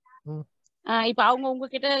சார். இப்ப அவங்க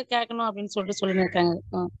உங்ககிட்ட கேட்கணும் அப்படின்னு சொல்லிருக்காங்க.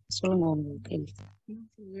 சொல்லுங்க உங்க கேள்வி.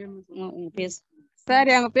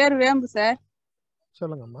 சார், எங்க பேர் வேம்பு சார்.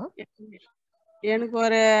 சொல்லுங்கம்மா. எனக்கு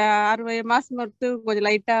ஒரு 60 மாசம் மட்டும் கொஞ்சம்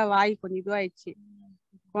லைட்டா வாய் கொஞ்சம் இதுவாயிடுச்சு.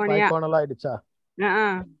 ஆயிடுச்சா?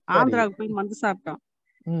 ஆந்திராவுக்கு போய் மருந்து சாப்பிட்டோம்.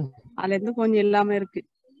 அதுல இருந்து கொஞ்சம் இல்லாம இருக்கு.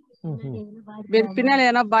 பின்னால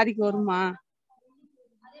ஏன்னா பாதிக்கு வருமா?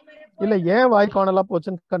 இல்ல, ஏன் வாய் கோணலா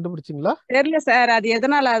போச்சுன்னு கண்டுபிடிச்சிங்களா? தெரியல சார், அது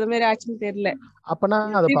எதனால அது மாதிரி ஆச்சுன்னு தெரியல. அப்பனா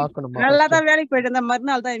அதை பார்க்கணும். நல்லாதான் வேலைக்கு போயிட்டு இருந்த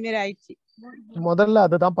மறுநாள் தான் இது மாதிரி ஆயிடுச்சு. முதல்ல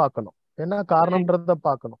அதுதான் பார்க்கணும், என்ன காரணம்ன்றத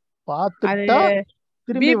பார்க்கணும். பார்த்துட்டா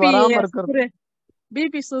திரும்பி வராம இருக்கிறது.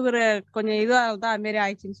 பிபி சுகர் கொஞ்சம் இதுவாதான் அது மாதிரி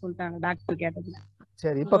ஆயிடுச்சுன்னு சொல்லிட்டாங்க டாக்டர் கேட்டதுல.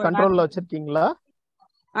 சரி, இப்ப கண்ட்ரோல்ல வச்சிருக்கீங்களா?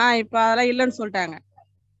 இப்ப அதெல்லாம் இல்லன்னு சொல்லிட்டாங்க.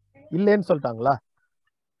 இல்லன்னு சொல்லிட்டாங்களா?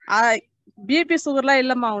 பிபி சுகர்லாம்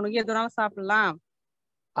இல்லம்மா, உனக்கு எதுனாலும் சாப்பிடலாம்.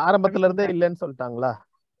 ஆரம்பத்துல இருந்தே இல்லன்னு சொல்லிட்டாங்களா?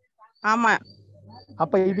 ஆமா.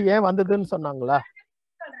 அப்ப இது ஏன் வந்ததுன்னு சொன்னாங்களா?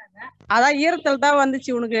 அதான் ஈரத்தில் தான்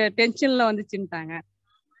வந்துச்சு, உனக்கு டென்ஷன்ல வந்துச்சுன்னுட்டாங்க.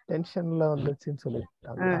 டென்ஷன்ல வந்துச்சுன்னு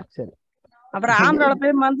சொல்லிட்டாங்க. சரி. அப்புறம் ஆந்திரால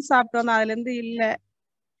போய் மருந்து சாப்பிட்டு வந்தோம், அதுல இருந்து இல்ல.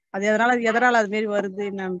 அது எதனால அது மாதிரி வருது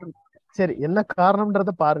என்னன்றது. சரி, என்ன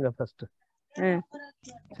காரணம்ன்றத பாருங்க ஃபர்ஸ்ட்.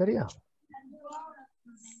 சரியா?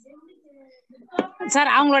 சார்,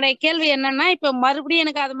 அவங்களுடைய கேள்வி என்னன்னா, இப்ப மறுபடியும்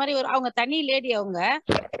எனக்கு அது மாதிரி அவங்க தனி லேடி, அவங்க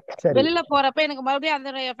வெளியில போறப்ப எனக்கு மறுபடியும் அந்த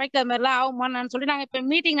எஃபெக்ட் அது மாதிரி எல்லாம் ஆகுமான்னு சொல்லி நாங்க இப்ப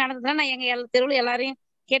மீட்டிங் நடந்ததுன்னா நான் எங்க தெருவுல எல்லாரையும்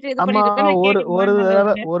கேட்டு இது பண்ணிட்டு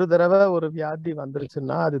ஒரு தடவை ஒரு வியாதி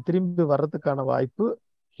வந்துருச்சுன்னா அது திரும்பி வர்றதுக்கான வாய்ப்பு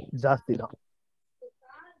ஜாஸ்தி தான்.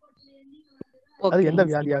 அது எந்த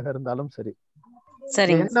வியாதியாக இருந்தாலும் சரி.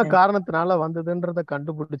 சரிங்க என்ன காரணத்தினால வந்ததுன்றத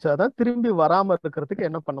கண்டுபிடிச்சாதான் திரும்பி வராம இருக்கிறதுக்கு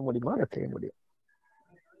என்ன பண்ண முடியுமோ அதை செய்ய முடியும்.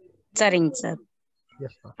 சரிங்க சார்.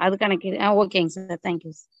 அதுக்கான ஓகேங்க சார்.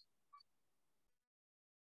 தேங்க்யூ.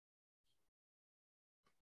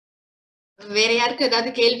 வேற யாருக்கு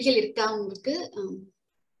ஏதாவது கேள்விகள் இருக்கா உங்களுக்கு?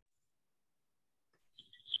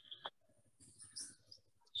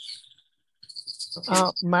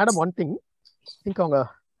 மேடம் ஒன் திங் அவங்க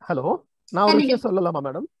ஹலோ, நான் ஒரு விஷயம் சொல்லலாமா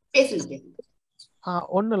மேடம்? பேசுங்க.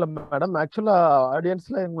 ஒன்றும் இல்லை மேடம், ஆக்சுவலா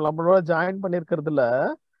ஆடியன்ஸ்ல நம்மளோட ஜாயின் பண்ணியிருக்கிறதுல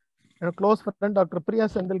என்னோட close friend doctor Priya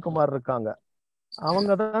Senthilkumar இருக்காங்க.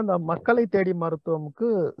 அவங்க தான் இந்த மக்களை தேடி மருத்துவமுக்கு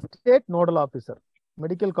ஸ்டேட் நோடல் ஆஃபீஸர்.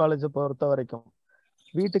 மெடிக்கல் காலேஜை பொறுத்த வரைக்கும்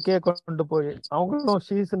வீட்டுக்கே கொண்டு போய் அவங்களும்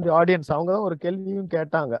ஷீஸ் இன் தி ஆடியன்ஸ். அவங்க தான் ஒரு கேள்வியும்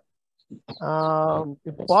கேட்டாங்க.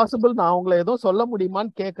 இப் பாசிபிள் நான் அவங்கள எதுவும் சொல்ல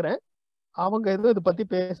முடியுமான்னு கேட்குறேன். அவங்க எதுவும் இதை பத்தி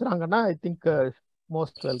பேசுறாங்கன்னா ஐ திங்க்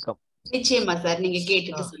மோஸ்ட் வெல்கம். நிச்சயமா சார், நீங்க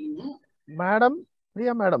கேட்டுட்டு சொல்லுங்க. Madam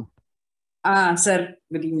Priya madam. Sir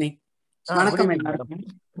good evening. வணக்கம் எல்லாருக்கும்.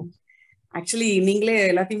 ஆக்சுவலி நீங்களே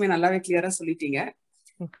எல்லாத்தையுமே நல்லாவே கிளியரா சொல்லிட்டீங்க.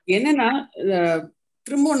 என்னன்னா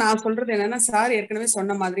திரும்பவும் நான் சொல்றது என்னன்னா, சார் ஏற்கனவே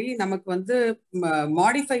சொன்ன மாதிரி நமக்கு வந்து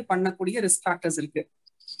மாடிஃபை பண்ணக்கூடிய ரிஸ்க் ஃபேக்டர்ஸ் இருக்கு.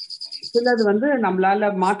 சிலது வந்து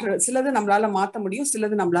சிலது நம்மளால மாத்த முடியும்,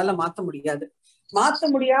 சிலது நம்மளால மாத்த முடியாது. மாத்த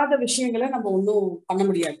முடியாத விஷயங்களை நம்ம ஒன்றும் பண்ண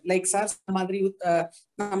முடியாது. லைக் சார் சொன்ன மாதிரி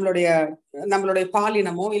நம்மளுடைய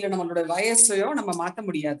பாலினமோ இல்ல நம்மளுடைய வயசையோ நம்ம மாத்த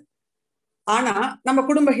முடியாது. ஆனா நம்ம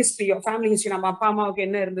குடும்ப ஹிஸ்டரியோ ஃபேமிலி ஹிஸ்டரி, நம்ம அப்பா அம்மாவுக்கு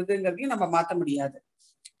என்ன இருந்ததுங்கிறதையும் நம்ம மாத்த முடியாது.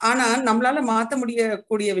 ஆனா நம்மளால மாத்த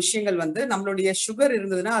முடியக்கூடிய விஷயங்கள் வந்து நம்மளுடைய சுகர்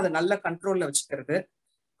இருந்ததுன்னா அதை நல்ல கண்ட்ரோல்ல வச்சுக்கிறது,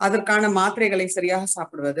 அதற்கான மாத்திரைகளை சரியாக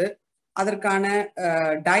சாப்பிடுவது, அதற்கான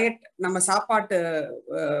டயட் நம்ம சாப்பாட்டு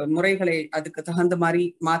முறைகளை அதுக்கு தகுந்த மாதிரி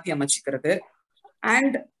மாத்தி அமைச்சுக்கிறது,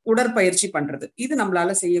 அண்ட் உடற்பயிற்சி பண்றது. இது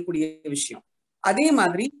நம்மளால செய்யக்கூடிய விஷயம். அதே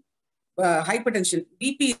மாதிரி ஹைப்பர் டென்ஷன்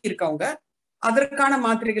பிபி இருக்கவங்க அதற்கான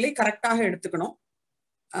மாத்திரைகளை கரெக்டாக எடுத்துக்கணும்.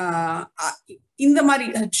 இந்த மாதிரி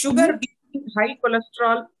சுகர், ஹை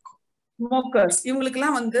கொலஸ்ட்ரால், ஸ்மோக்கர்ஸ்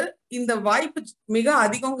இவங்களுக்கெல்லாம் வந்து இந்த வாய்ப்பு மிக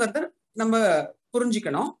அதிகங்கிறத நம்ம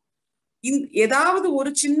புரிஞ்சுக்கணும். ஏதாவது ஒரு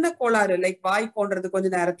சின்ன கோளாறு லைக் வாய் போன்றது கொஞ்ச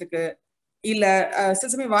நேரத்துக்கு, இல்ல சில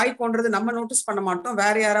சமயம் வாய் போன்றது நம்ம நோட்டீஸ் பண்ண மாட்டோம்,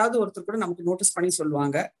 வேற யாராவது ஒருத்தர் கூட நமக்கு நோட்டீஸ் பண்ணி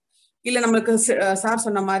சொல்லுவாங்க. இல்ல நம்மளுக்கு சார்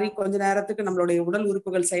சொன்ன மாதிரி கொஞ்ச நேரத்துக்கு நம்மளுடைய உடல்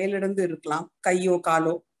உறுப்புகள் செயலிழந்து இருக்கலாம், கையோ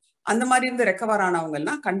காலோ. அந்த மாதிரி இருந்து ரெக்கவர் ஆனவங்க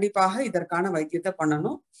எல்லாம் கண்டிப்பாக இதற்கான வைத்தியத்தை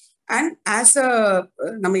பண்ணணும். அண்ட் ஆஸ்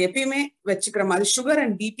நம்ம எப்பயுமே வச்சுக்கிற மாதிரி சுகர்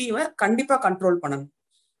அண்ட் பிபியை கண்டிப்பா கண்ட்ரோல் பண்ணணும்.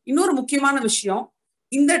 இன்னொரு முக்கியமான விஷயம்,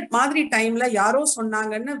 இந்த மாதிரி டைம்ல யாரோ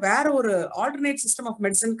சொன்னாங்கன்னு வேற ஒரு ஆல்டர்னேட் சிஸ்டம் ஆஃப்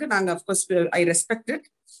மெடிசனுக்கு நாங்க of course I respect it.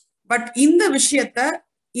 But இந்த விஷயத்த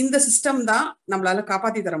இந்த சிஸ்டம் தான் நம்மளால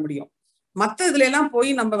காப்பாத்தி தர முடியும். மற்ற இதுல எல்லாம்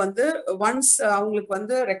போய் நம்ம வந்து ஒன்ஸ் அவங்களுக்கு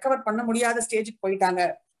வந்து ரெக்கவர் பண்ண முடியாத ஸ்டேஜுக்கு போயிட்டாங்க,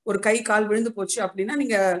 ஒரு கை கால் விழுந்து போச்சு அப்படின்னா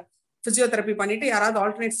நீங்க பிசியோதெரப்பி பண்ணிட்டு யாராவது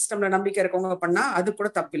ஆல்டர்னேட் சிஸ்டம்ல நம்பிக்கை இருக்கவங்க பண்ணா அது கூட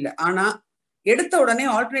தப்பில்லை. ஆனா எடுத்த உடனே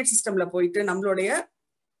ஆல்டர்னேட் சிஸ்டம்ல போயிட்டு நம்மளுடைய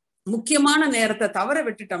முக்கியமான நேரத்தை தவற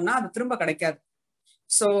விட்டுட்டோம்னா அது திரும்ப கிடைக்காது.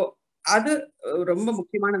 சோ அது ரொம்ப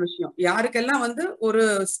முக்கியமான விஷயம். யாருக்கெல்லாம் வந்து ஒரு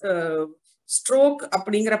ஸ்ட்ரோக்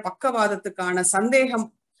அப்படிங்கிற பக்கவாதத்துக்கான சந்தேகம்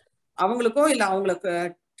அவங்களுக்கோ இல்ல அவங்களுக்கு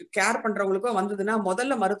கேர் பண்றவங்களுக்கோ வந்ததுன்னா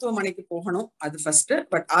முதல்ல மருத்துவமனைக்கு போகணும், அது ஃபர்ஸ்ட்.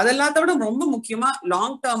 பட் அதெல்லாத்த விட ரொம்ப முக்கியமா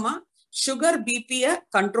லாங் டேர்மா சுகர் பிபிய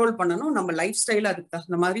கண்ட்ரோல் பண்ணணும், நம்ம லைஃப் ஸ்டைல அதுக்கு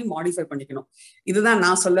தகுந்த மாதிரி மாடிஃபை பண்ணிக்கணும். இதுதான்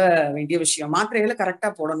நான் சொல்ல வேண்டிய விஷயம். மாத்திரைகளை கரெக்டா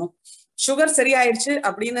போடணும். சுகர் சரியாயிருச்சு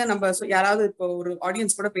அப்படின்னு நம்ம யாராவது இப்போ ஒரு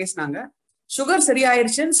ஆடியன்ஸ் கூட பேசினாங்க, சுகர்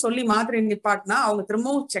சரியாயிருச்சுன்னு சொல்லி மாத்திரை நிப்பாட்டினா அவங்க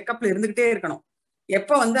திரும்பவும் செக்அப்ல இருந்துகிட்டே இருக்கணும்.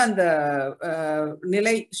 எப்ப வந்து அந்த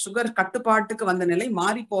நிலை சுகர் கட்டுப்பாட்டுக்கு வந்த நிலை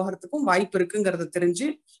மாறி போகிறதுக்கும் வாய்ப்பு இருக்குங்கிறத தெரிஞ்சு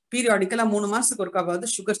பீரியாடிக்கலா 3 மாசத்துக்கு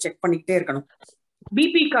ஒருக்காவது சுகர் செக் பண்ணிக்கிட்டே இருக்கணும்.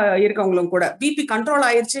 பிபி இருக்கவங்களும் கூட பிபி கண்ட்ரோல்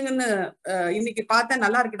ஆயிடுச்சுன்னு இன்னைக்கு பார்த்தேன்,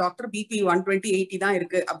 நல்லா இருக்கு டாக்டர், பிபி 120/80 தான்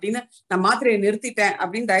இருக்கு அப்படின்னு நான் மாத்திரையை நிறுத்திட்டேன்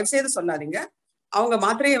அப்படின்னு தயவு செய்து சொல்லாதீங்க. அவங்க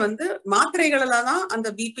மாத்திரையை வந்து மாத்திரைகளால தான் அந்த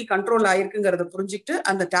பிபி கண்ட்ரோல் ஆயிருக்குங்கிறத புரிஞ்சுக்கிட்டு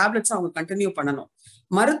அந்த டேப்லெட்ஸ் அவங்க கண்டினியூ பண்ணணும்.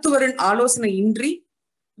 மருத்துவரின் ஆலோசனை இன்றி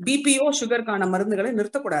பிபிஓ சுகருக்கான மருந்துகளை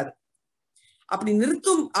நிறுத்தக்கூடாது. அப்படி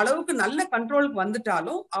நிறுத்தும் அளவுக்கு நல்ல கண்ட்ரோலுக்கு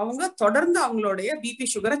வந்துட்டாலும் அவங்க தொடர்ந்து அவங்களுடைய பிபி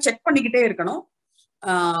சுகரை செக் பண்ணிக்கிட்டே இருக்கணும்.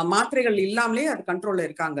 மாத்திரைகள் இல்லாமலே அது கண்ட்ரோல்ல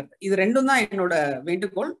இருக்காங்கிறது. இது ரெண்டும் தான் என்னோட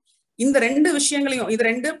வேண்டுகோள். இந்த 2 விஷயங்களையும், இது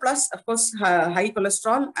 2 plus of course high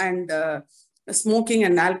cholesterol and smoking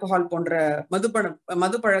and alcohol போன்ற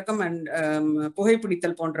மது பழக்கம் அண்ட்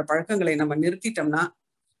புகைப்பிடித்தல் போன்ற பழக்கங்களை நம்ம நிறுத்திட்டோம்னா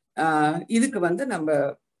இதுக்கு வந்து நம்ம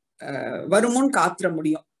வருமுன் காத்துற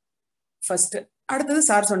முடியும் ஃபர்ஸ்ட். அடுத்தது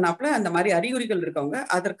சார் சொன்னாப்ல அந்த மாதிரி அறிகுறிகள் இருக்கவங்க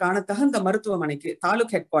அதற்கான தகுந்த மருத்துவமனைக்கு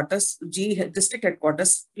taluk head quarters, district head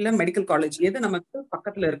quarters இல்ல மெடிக்கல் காலேஜ் எது நமக்கு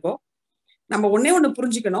பக்கத்துல இருக்கோ நம்ம ஒண்ணு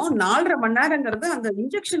புரிஞ்சுக்கணும், 4.5 மணி நேரங்கிறது அந்த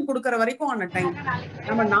இன்ஜெக்ஷன் கொடுக்கற வரைக்கும் ஆன டைம்.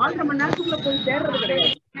 நம்ம 4.5 மணி நேரத்துக்குள்ள போய் சேர்றது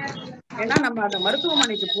கிடையாது. ஏன்னா நம்ம அந்த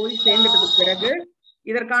மருத்துவமனைக்கு போய் சேர்ந்துட்டதுக்கு பிறகு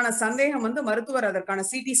இதற்கான சந்தேகம் வந்து மருத்துவர் அதற்கான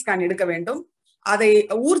சிடி ஸ்கேன் எடுக்க வேண்டும். அதை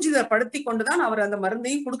ஊர்ஜிதப்படுத்தி கொண்டுதான் அவர் அந்த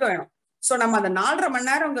மருந்தையும் கொடுக்க வேணும். சோ நம்ம அந்த 4.5 மணி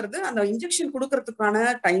நேரங்கிறது அந்த இன்ஜெக்ஷன் கொடுக்கறதுக்கான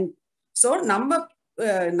டைம். சோ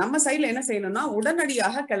நம்ம சைட்ல என்ன செய்யணும்னா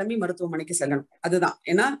உடனடியாக கிளம்பி மருத்துவமனைக்கு செல்லணும். அதுதான்.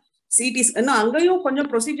 ஏன்னா சிடி இன்னும் அங்கேயும் கொஞ்சம்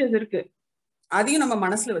ப்ரொசீஜர்ஸ் இருக்கு, அதையும் நம்ம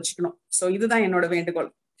மனசுல வச்சுக்கணும். சோ இதுதான் என்னோட வேண்டுகோள்.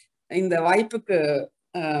 இந்த வாய்ப்புக்கு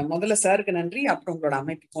முதல்ல சாருக்கு நன்றி, அப்புறம் உங்களோட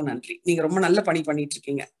அமைப்புக்கும் நன்றி. நீங்க ரொம்ப நல்ல பணி பண்ணிட்டு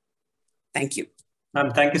இருக்கீங்க. Thank you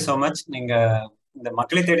ma'am. Thank you so much. நீங்க இந்த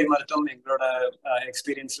மக்களை தேடி மருத்துவம் எங்களோட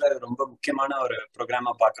எக்ஸ்பீரியன்ஸ்ல ரொம்ப முக்கியமான ஒரு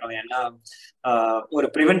ப்ரோக்ராமா பாக்குறோம். ஏன்னா ஒரு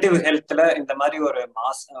ப்ரிவென்டிவ் ஹெல்த்ல இந்த மாதிரி ஒரு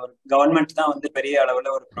கவர்மெண்ட் தான் வந்து பெரிய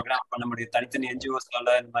அளவுல ஒரு ப்ரோக்ராம் பண்ண முடியும். தனித்தனி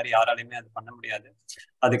என்ஜிஓஸ்னால இந்த மாதிரி யாராலையுமே அது பண்ண முடியாது.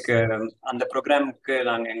 அதுக்கு அந்த ப்ரோக்ராமுக்கு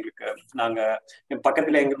நாங்க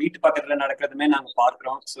பக்கத்துல எங்க வீட்டு பக்கத்துல நடக்கிறதுமே நாங்க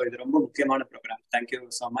பார்க்கிறோம். ஸோ இது ரொம்ப முக்கியமான ப்ரோக்ராம். Thank you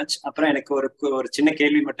so much. அப்புறம் எனக்கு ஒரு சின்ன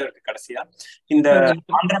கேள்வி மட்டும் இருக்கு கடைசியா. இந்த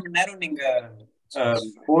 1.5 மணி நேரம் நீங்க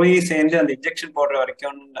போய் சேர்ந்து அந்த இன்ஜெக்ஷன் போடுற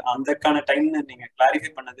வரைக்கும் அதுக்கான டைம் நீங்க கிளாரிஃபை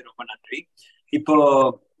பண்ணது ரொம்ப நன்றி. இப்போ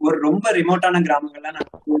ஒரு ரொம்ப ரிமோட்டான கிராமங்கள்ல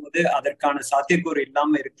நாங்க போகும்போது அதற்கான சாத்தியக்கூறு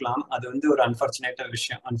இல்லாம இருக்கலாம். அது வந்து ஒரு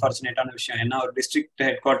அன்பார்ச்சுனேட்டான விஷயம். ஏன்னா ஒரு டிஸ்ட்ரிக்ட்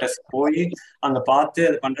ஹெட் குவார்டர்ஸ் போய் அங்க பார்த்து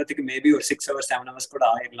அது பண்றதுக்கு மேபி ஒரு 6 hours 7 hours கூட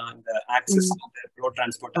ஆயிடலாம். இந்த ஆக்சஸ் ரோட்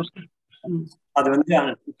டிரான்ஸ்போர்ட் அது வந்து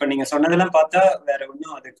இப்ப நீங்க சொன்னதெல்லாம் பார்த்தா வேற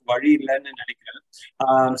ஒன்றும் அதுக்கு வழி இல்லைன்னு நினைக்கிறேன்.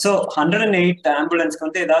 ஸோ 108 ஆம்புலன்ஸ்க்கு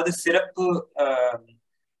வந்து ஏதாவது சிறப்பு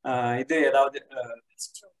இது ஏதாவது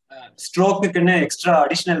ஸ்ட்ரோக்குன்னு எக்ஸ்ட்ரா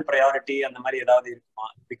அடிஷனல் ப்ரையாரிட்டி அந்த மாதிரி ஏதாவது இருக்குமா?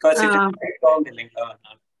 பிகாஸ் இல்லைங்களா?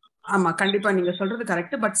 ஆமா, கண்டிப்பா நீங்க சொல்றது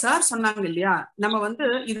கரெக்ட். பட் சார் சொன்னாங்க இல்லையா, நம்ம வந்து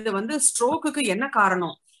இது வந்து ஸ்ட்ரோக்குக்கு என்ன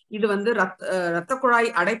காரணம், இது வந்து ரத்த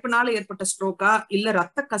குழாய் அடைப்புனால ஏற்பட்ட ஸ்ட்ரோக்கா இல்ல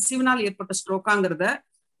ரத்த கசிவுனால் ஏற்பட்ட ஸ்ட்ரோக்காங்கிறத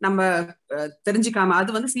நம்ம தெரிஞ்சுக்காம,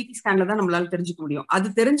 அது வந்து சிடி ஸ்கேன்ல தான் நம்மளால தெரிஞ்சுக்க முடியும். அது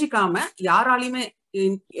தெரிஞ்சுக்காம யாராலையுமே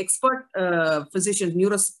எக்ஸ்பர்ட் பிசிஷியன்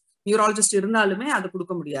நியூராலஜிஸ்ட் இருந்தாலுமே அது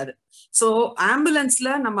கொடுக்க முடியாது. ஸோ ஆம்புலன்ஸ்ல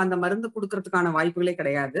நம்ம அந்த மருந்து கொடுக்கறதுக்கான வாய்ப்புகளே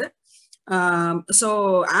கிடையாது. ஸோ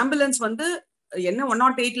ஆம்புலன்ஸ் வந்து என்ன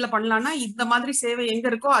 108ல பண்ணலாம்னா இந்த மாதிரி சேவை எங்க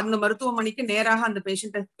இருக்கோ அந்த மருத்துவமனைக்கு நேராக அந்த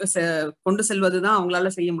பேஷண்ட்டை கொண்டு செல்வதுதான்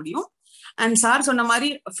அவங்களால செய்ய முடியும். அண்ட் சார் சொன்ன மாதிரி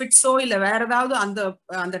ஃபிட்ஸோ இல்ல வேற ஏதாவது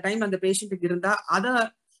அந்த டைம் அந்த பேஷண்ட்டுக்கு இருந்தா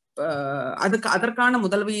அதற்கான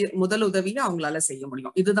முதலுதவியை அவங்களால செய்ய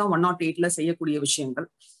முடியும். இதுதான் 108ல செய்யக்கூடிய விஷயங்கள்.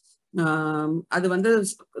 அது வந்து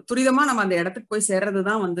துரிதமா நம்ம அந்த இடத்துக்கு போய்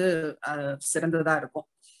சேர்றதுதான் வந்து சிறந்ததா இருக்கும்.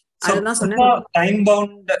 அதுதான் சொன்னேன். டைம்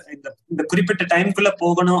பவுண்ட் இந்த குறிப்பிட்ட டைம்குள்ள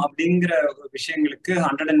போகணும் அப்படிங்கிற விஷயங்களுக்கு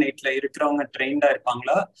 108ல இருக்கிறவங்க ட்ரெயின்டா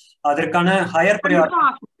இருப்பாங்களா? அதற்கான ஹையர் ப்ரையாரிட்டி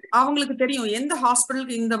அவங்களுக்கு தெரியும் எந்த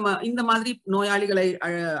ஹாஸ்பிட்டலுக்கு இந்த மாதிரி நோயாளிகளை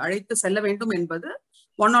அழைத்து செல்ல வேண்டும் என்பது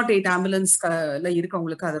 108 ஆம்புலன்ஸ்ல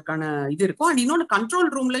இருக்கவங்களுக்கு அதற்கான இது இருக்கும். அண்ட் இன்னொன்று கண்ட்ரோல்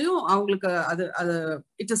ரூம்லயும் அவங்களுக்கு அது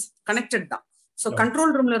இட் இஸ் கனெக்டட் தான். ஸோ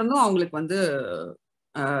கண்ட்ரோல் ரூம்ல இருந்தும் அவங்களுக்கு வந்து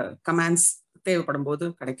கமாண்ட்ஸ் தேவைப்படும் போது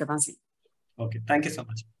கிடைக்கதான் செய்யும். Okay, thank you so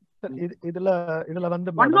much. இதுல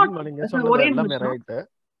வந்து நீங்க சொன்னது எல்லாமே ரைட்.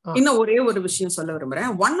 இன்னும் ஒரே ஒரு விஷயம் சொல்ல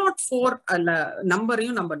விரும்புறேன். 104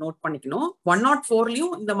 நம்பரையும் நம்ம நோட் பண்ணிக்கணும்.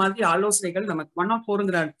 104லயும் இந்த மாதிரி ஆலோசனைகள் நமக்கு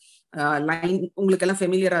 104ங்கிற லைன் உங்களுக்கு எல்லாம்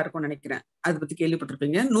ஃபெமிலியரா இருக்கும்னு நினைக்கிறேன். அதை பத்தி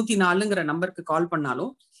கேள்விப்பட்டிருப்பீங்க. 104ங்கிற நம்பருக்கு கால்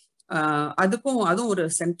பண்ணாலும் அதுவும் ஒரு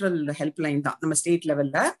சென்ட்ரல் ஹெல்ப் லைன் தான் நம்ம ஸ்டேட்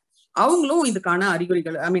லெவல்ல. அவங்களும் இதுக்கான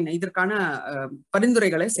அறிகுறிகள் இதற்கான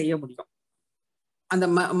பரிந்துரைகளை செய்ய முடியும். அந்த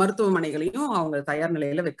மருத்துவமனைகளையும் அவங்க தயார்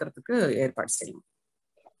நிலையில வைக்கிறதுக்கு ஏற்பாடு செய்யணும்.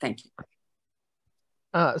 தேங்க்யூ.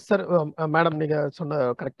 சார், மேடம் நீங்க சொன்ன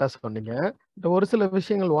கரெக்டா சொன்னீங்க. இந்த ஒரு சில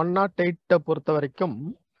விஷயங்கள் 108 பொறுத்த வரைக்கும்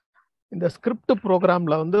இந்த ஸ்கிரிப்ட்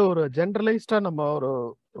ப்ரோக்ராம்ல வந்து ஒரு ஜென்ரலைஸ்டா நம்ம ஒரு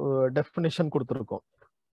டெஃபினிஷன் கொடுத்துருக்கோம்.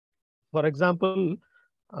 ஃபார் எக்ஸாம்பிள்,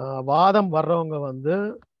 வாதம் வர்றவங்க வந்து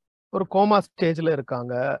ஒரு கோமா ஸ்டேஜ்ல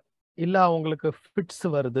இருக்காங்க, இல்ல அவங்களுக்கு ஃபிட்ஸ்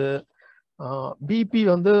வருது, பிபி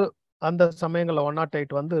வந்து அந்த சமயங்கள்ல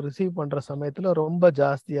 108 வந்து ரிசீவ் பண்ற சமயத்துல ரொம்ப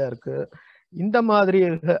ஜாஸ்தியா இருக்கு, இந்த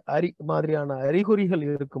மாதிரியான அறிகுறிகள்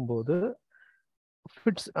இருக்கும்போது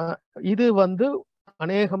ஃபிட்ஸ் இது வந்து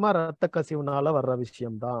அநேகமா ரத்த கசிவுனால வர்ற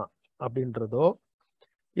விஷயம்தான் அப்படின்றதோ,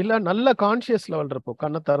 இல்ல நல்ல கான்சியஸ் லெவல் இருப்போம்,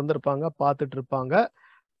 கண்ணை திறந்திருப்பாங்க பார்த்துட்டு இருப்பாங்க,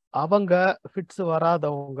 அவங்க ஃபிட்ஸ்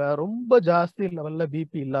வராதவங்க, ரொம்ப ஜாஸ்தி லெவல்ல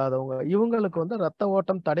பிபி இல்லாதவங்க, இவங்களுக்கு வந்து ரத்த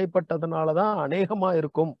ஓட்டம் தடைப்பட்டதுனாலதான் அநேகமா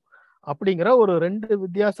இருக்கும் அப்படிங்கிற ஒரு 2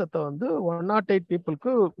 வித்தியாசத்தை வந்து 108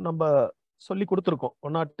 பீப்புளுக்கு நம்ம சொல்லி கொடுத்துருக்கோம்.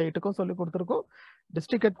 108க்கும் சொல்லி கொடுத்துருக்கோம்,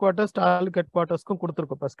 district head quarters taluk head குவார்ட்டர்ஸ்க்கும்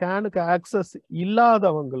கொடுத்துருக்கோம். இப்போ ஸ்கேனுக்கு ஆக்சஸ்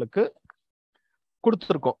இல்லாதவங்களுக்கு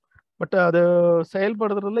கொடுத்துருக்கோம். பட் அது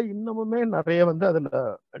செயல்படுறதுல இன்னமுமே நிறைய வந்து அதுல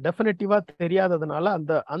டெஃபினட்டிவா தெரியாததுனால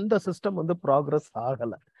அந்த சிஸ்டம் வந்து ப்ராக்ரஸ்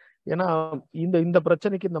ஆகலை. ஏன்னா இந்த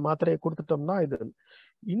பிரச்சனைக்கு இந்த மாத்திரையை கொடுத்துட்டோம்னா இது.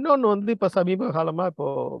 இன்னொன்னு வந்து இப்ப சமீப காலமா இப்போ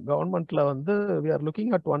கவர்மெண்ட்ல வந்து we are looking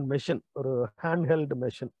at one machine, ஒரு ஹேண்ட் ஹெல்டு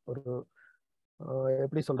மெஷின். ஒரு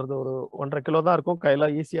எப்படி சொல்றது, ஒரு 1.5 கிலோ தான் இருக்கும், கையில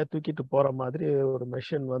ஈஸியா தூக்கிட்டு போற மாதிரி ஒரு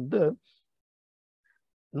மெஷின் வந்து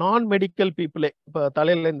நான் மெடிக்கல் பீப்புளே இப்ப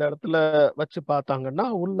தலையில இந்த இடத்துல வச்சு பார்த்தாங்கன்னா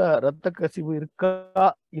உள்ள இரத்த கசிவு இருக்கா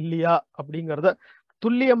இல்லையா அப்படிங்கிறத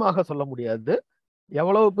துல்லியமாக சொல்ல முடியாது,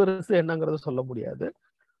 எவ்வளவு பெருசு என்னங்கிறத சொல்ல முடியாது.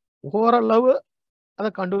 ஓரளவு அதை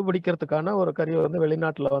கண்டுபிடிக்கிறதுக்கான ஒரு கருவி வந்து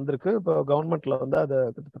வெளிநாட்டுல வந்திருக்கு. இப்போ கவர்மெண்ட்ல வந்து அதை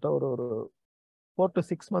கிட்டத்தட்ட ஒரு 4 to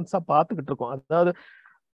 6 months பார்த்துக்கிட்டு இருக்கோம். அதாவது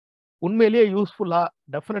உண்மையிலேயே யூஸ்ஃபுல்லா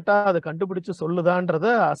டெஃபினட்டா அதை கண்டுபிடிச்சு சொல்லுதான்றத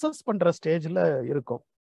அசஸ் பண்ற ஸ்டேஜ்ல இருக்கும்.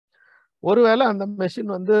 ஒருவேளை அந்த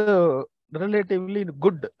மெஷின் வந்து ரிலேட்டிவ்லி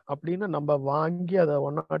குட் அப்படின்னு நம்ம வாங்கி அதை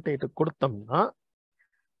 108 கொடுத்தோம்னா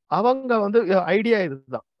அவங்க வந்து ஐடியா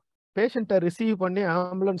இதுதான், பேஷண்ட்டை ரிசீவ் பண்ணி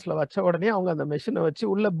ஆம்புலன்ஸ்ல வச்ச உடனே அவங்க அந்த மெஷினை வச்சு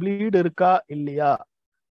உள்ள ப்ளீடு இருக்கா இல்லையா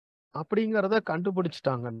அப்படிங்கிறத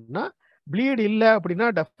கண்டுபிடிச்சிட்டாங்கன்னா, ப்ளீட் இல்லை அப்படின்னா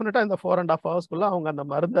டெஃபினட்டா இந்த 4.5 hours அவங்க அந்த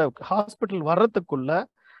மருந்தை ஹாஸ்பிட்டல் வர்றதுக்குள்ள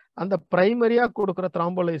அந்த பிரைமரியா கொடுக்குற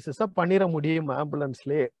த்ராம்போலைசிஸை பண்ணிட முடியும்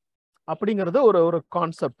ஆம்புலன்ஸ்லேயே அப்படிங்கிறது ஒரு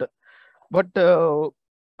கான்செப்ட். பட்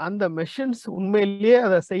அந்த மெஷின்ஸ் உண்மையிலேயே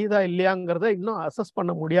அதை செய்தா இல்லையாங்கிறத இன்னும் அசஸ்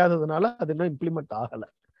பண்ண முடியாததுனால அது இன்னும் இம்ப்ளிமெண்ட் ஆகலை.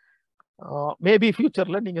 மேபி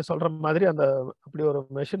ஃபியூச்சர்ல நீங்க சொல்ற மாதிரி அந்த அப்படி ஒரு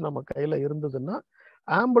மெஷின் நம்ம கையில இருந்ததுன்னா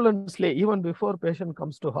ஆம்புலன்ஸ்லேயே even before patient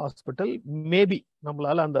comes to hospital maybe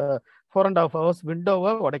நம்மளால அந்த 4.5 hours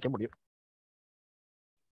விண்டோவை உடைக்க முடியும்.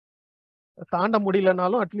 தாண்ட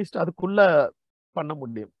முடியலனாலும் அட்லீஸ்ட் அதுக்குள்ள பண்ண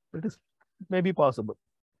முடியும். It is maybe possible.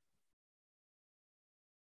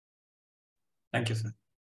 Thank you sir.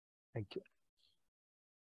 Thank you.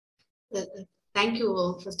 Thank you.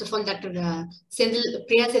 First of all doctor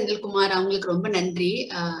Priya Senthilkumar அவங்களுக்கு ரொம்ப நன்றி.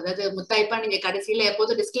 அதாவது முத்தாய்ப்பா நீங்க கடைசியில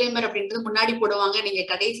எப்போதும் டிஸ்க்ளைமர் அப்படின்றது முன்னாடி போடுவாங்க, நீங்க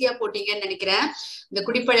கடைசியா போட்டீங்கன்னு நினைக்கிறேன். இந்த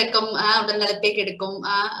குடிப்பழக்கம் உடல் நலத்தை கெடுக்கும்,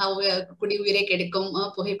 குடி உயிரை கெடுக்கும்,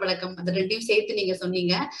 புகைப்பழக்கம் அது ரெண்டையும் சேர்த்து நீங்க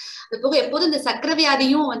சொன்னீங்க. அது போக எப்போதும் இந்த சக்கரை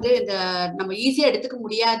வியாதியும் வந்து இந்த நம்ம ஈஸியா எடுத்துக்க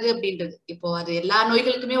முடியாது அப்படின்றது இப்போ அது எல்லா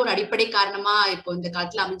நோய்களுக்குமே ஒரு அடிப்படை காரணமா இப்போ இந்த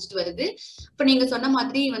காலத்துல அமைஞ்சிட்டு வருது. இப்ப நீங்க சொன்ன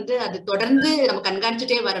மாதிரி வந்து அது தொடர்ந்து நம்ம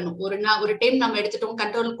கண்காணிச்சுட்டே வரணும். ஒரு டைம் நம்ம எடுத்துட்டோம்,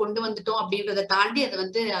 கண்ட்ரோல் கொண்டு வந்துட்டோம் அப்படின்றத தாண்டி அதை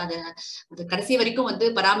வந்து அது கடைசி வரைக்கும் வந்து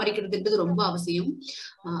பராமரிக்கிறதுன்றது ரொம்ப அவசியம்.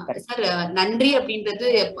 சார் நன்றி அப்படின்றது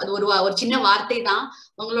அது ஒரு சின்ன வார்த்தை தான்.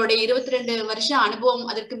 உங்களுடைய 22 வருஷ அனுபவம்,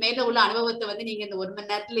 அதற்கு மேல உள்ள அனுபவத்தை வந்து நீங்க இந்த 1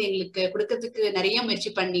 மணி நேரத்துல எங்களுக்கு கொடுக்கறதுக்கு நிறைய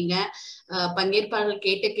முயற்சி பண்ணீங்க. பங்கேற்பாளர்கள்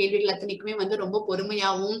கேட்ட கேள்விகள் அத்தனைக்குமே வந்து ரொம்ப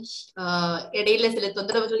பொறுமையாவும் இடையில சில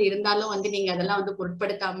தொந்தரவுகள் இருந்தாலும் வந்து நீங்க அதெல்லாம் வந்து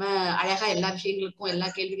பொருட்படுத்தாம அழகா எல்லா விஷயங்களுக்கும் எல்லா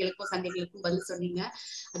கேள்விகளுக்கும் சந்தைகளுக்கும் பதில் சொன்னீங்க.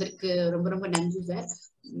 அதற்கு ரொம்ப ரொம்ப நன்றி சார்.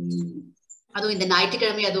 அதுவும் இந்த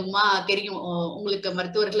ஞாயிற்றுக்கிழமை அதுவுமா தெரியும் உங்களுக்கு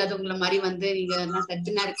மருத்துவர்கள் அது உங்களை மாதிரி வந்து நீங்க எல்லாம்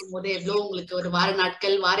சர்ஜனா இருக்கும் போது எவ்வளவு உங்களுக்கு ஒரு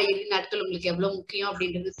வார இறுதி நாட்கள் உங்களுக்கு எவ்வளவு முக்கியம்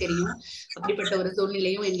அப்படின்றது தெரியும். அப்படிப்பட்ட ஒரு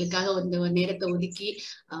சூழ்நிலையும் எங்களுக்காக வந்து நேரத்தை ஒதுக்கி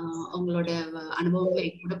அவங்களோட அனுபவங்களை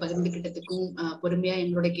கூட பகிர்ந்துகிட்டதுக்கும் பொறுமையா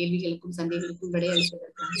எங்களோட கேள்விகளுக்கும் சந்தேகங்களுக்கும்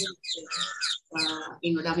விடையளிப்பதற்காக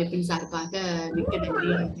எங்களோட அமைப்பின் சார்பாக மிக்க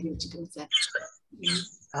நன்றியை தெரிவிச்சுக்கிறோம் sir.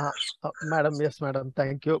 Madam, yes madam,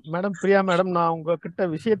 thank you madam. Priya madam, நான் உங்ககிட்ட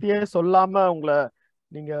விஷயத்தையே சொல்லாம உங்களை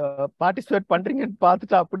நீங்க பார்ட்டிசிபேட் பண்றீங்கன்னு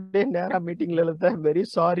பார்த்துட்டு அப்படியே நேரா மீட்டிங்ல எழுத very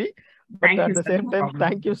sorry. But at the same time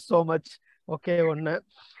thank you so much. Okay, ஒன்னு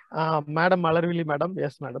madam Malarvizhi madam,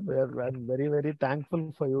 yes madam, I'm very very thankful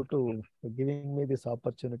for you to giving me this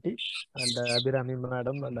opportunity. And Abirami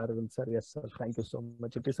madam and Aravind sir, yes sir, thank you so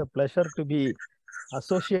much. It is a pleasure to be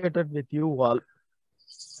associated with you all.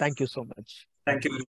 Thank you so much. Thank you.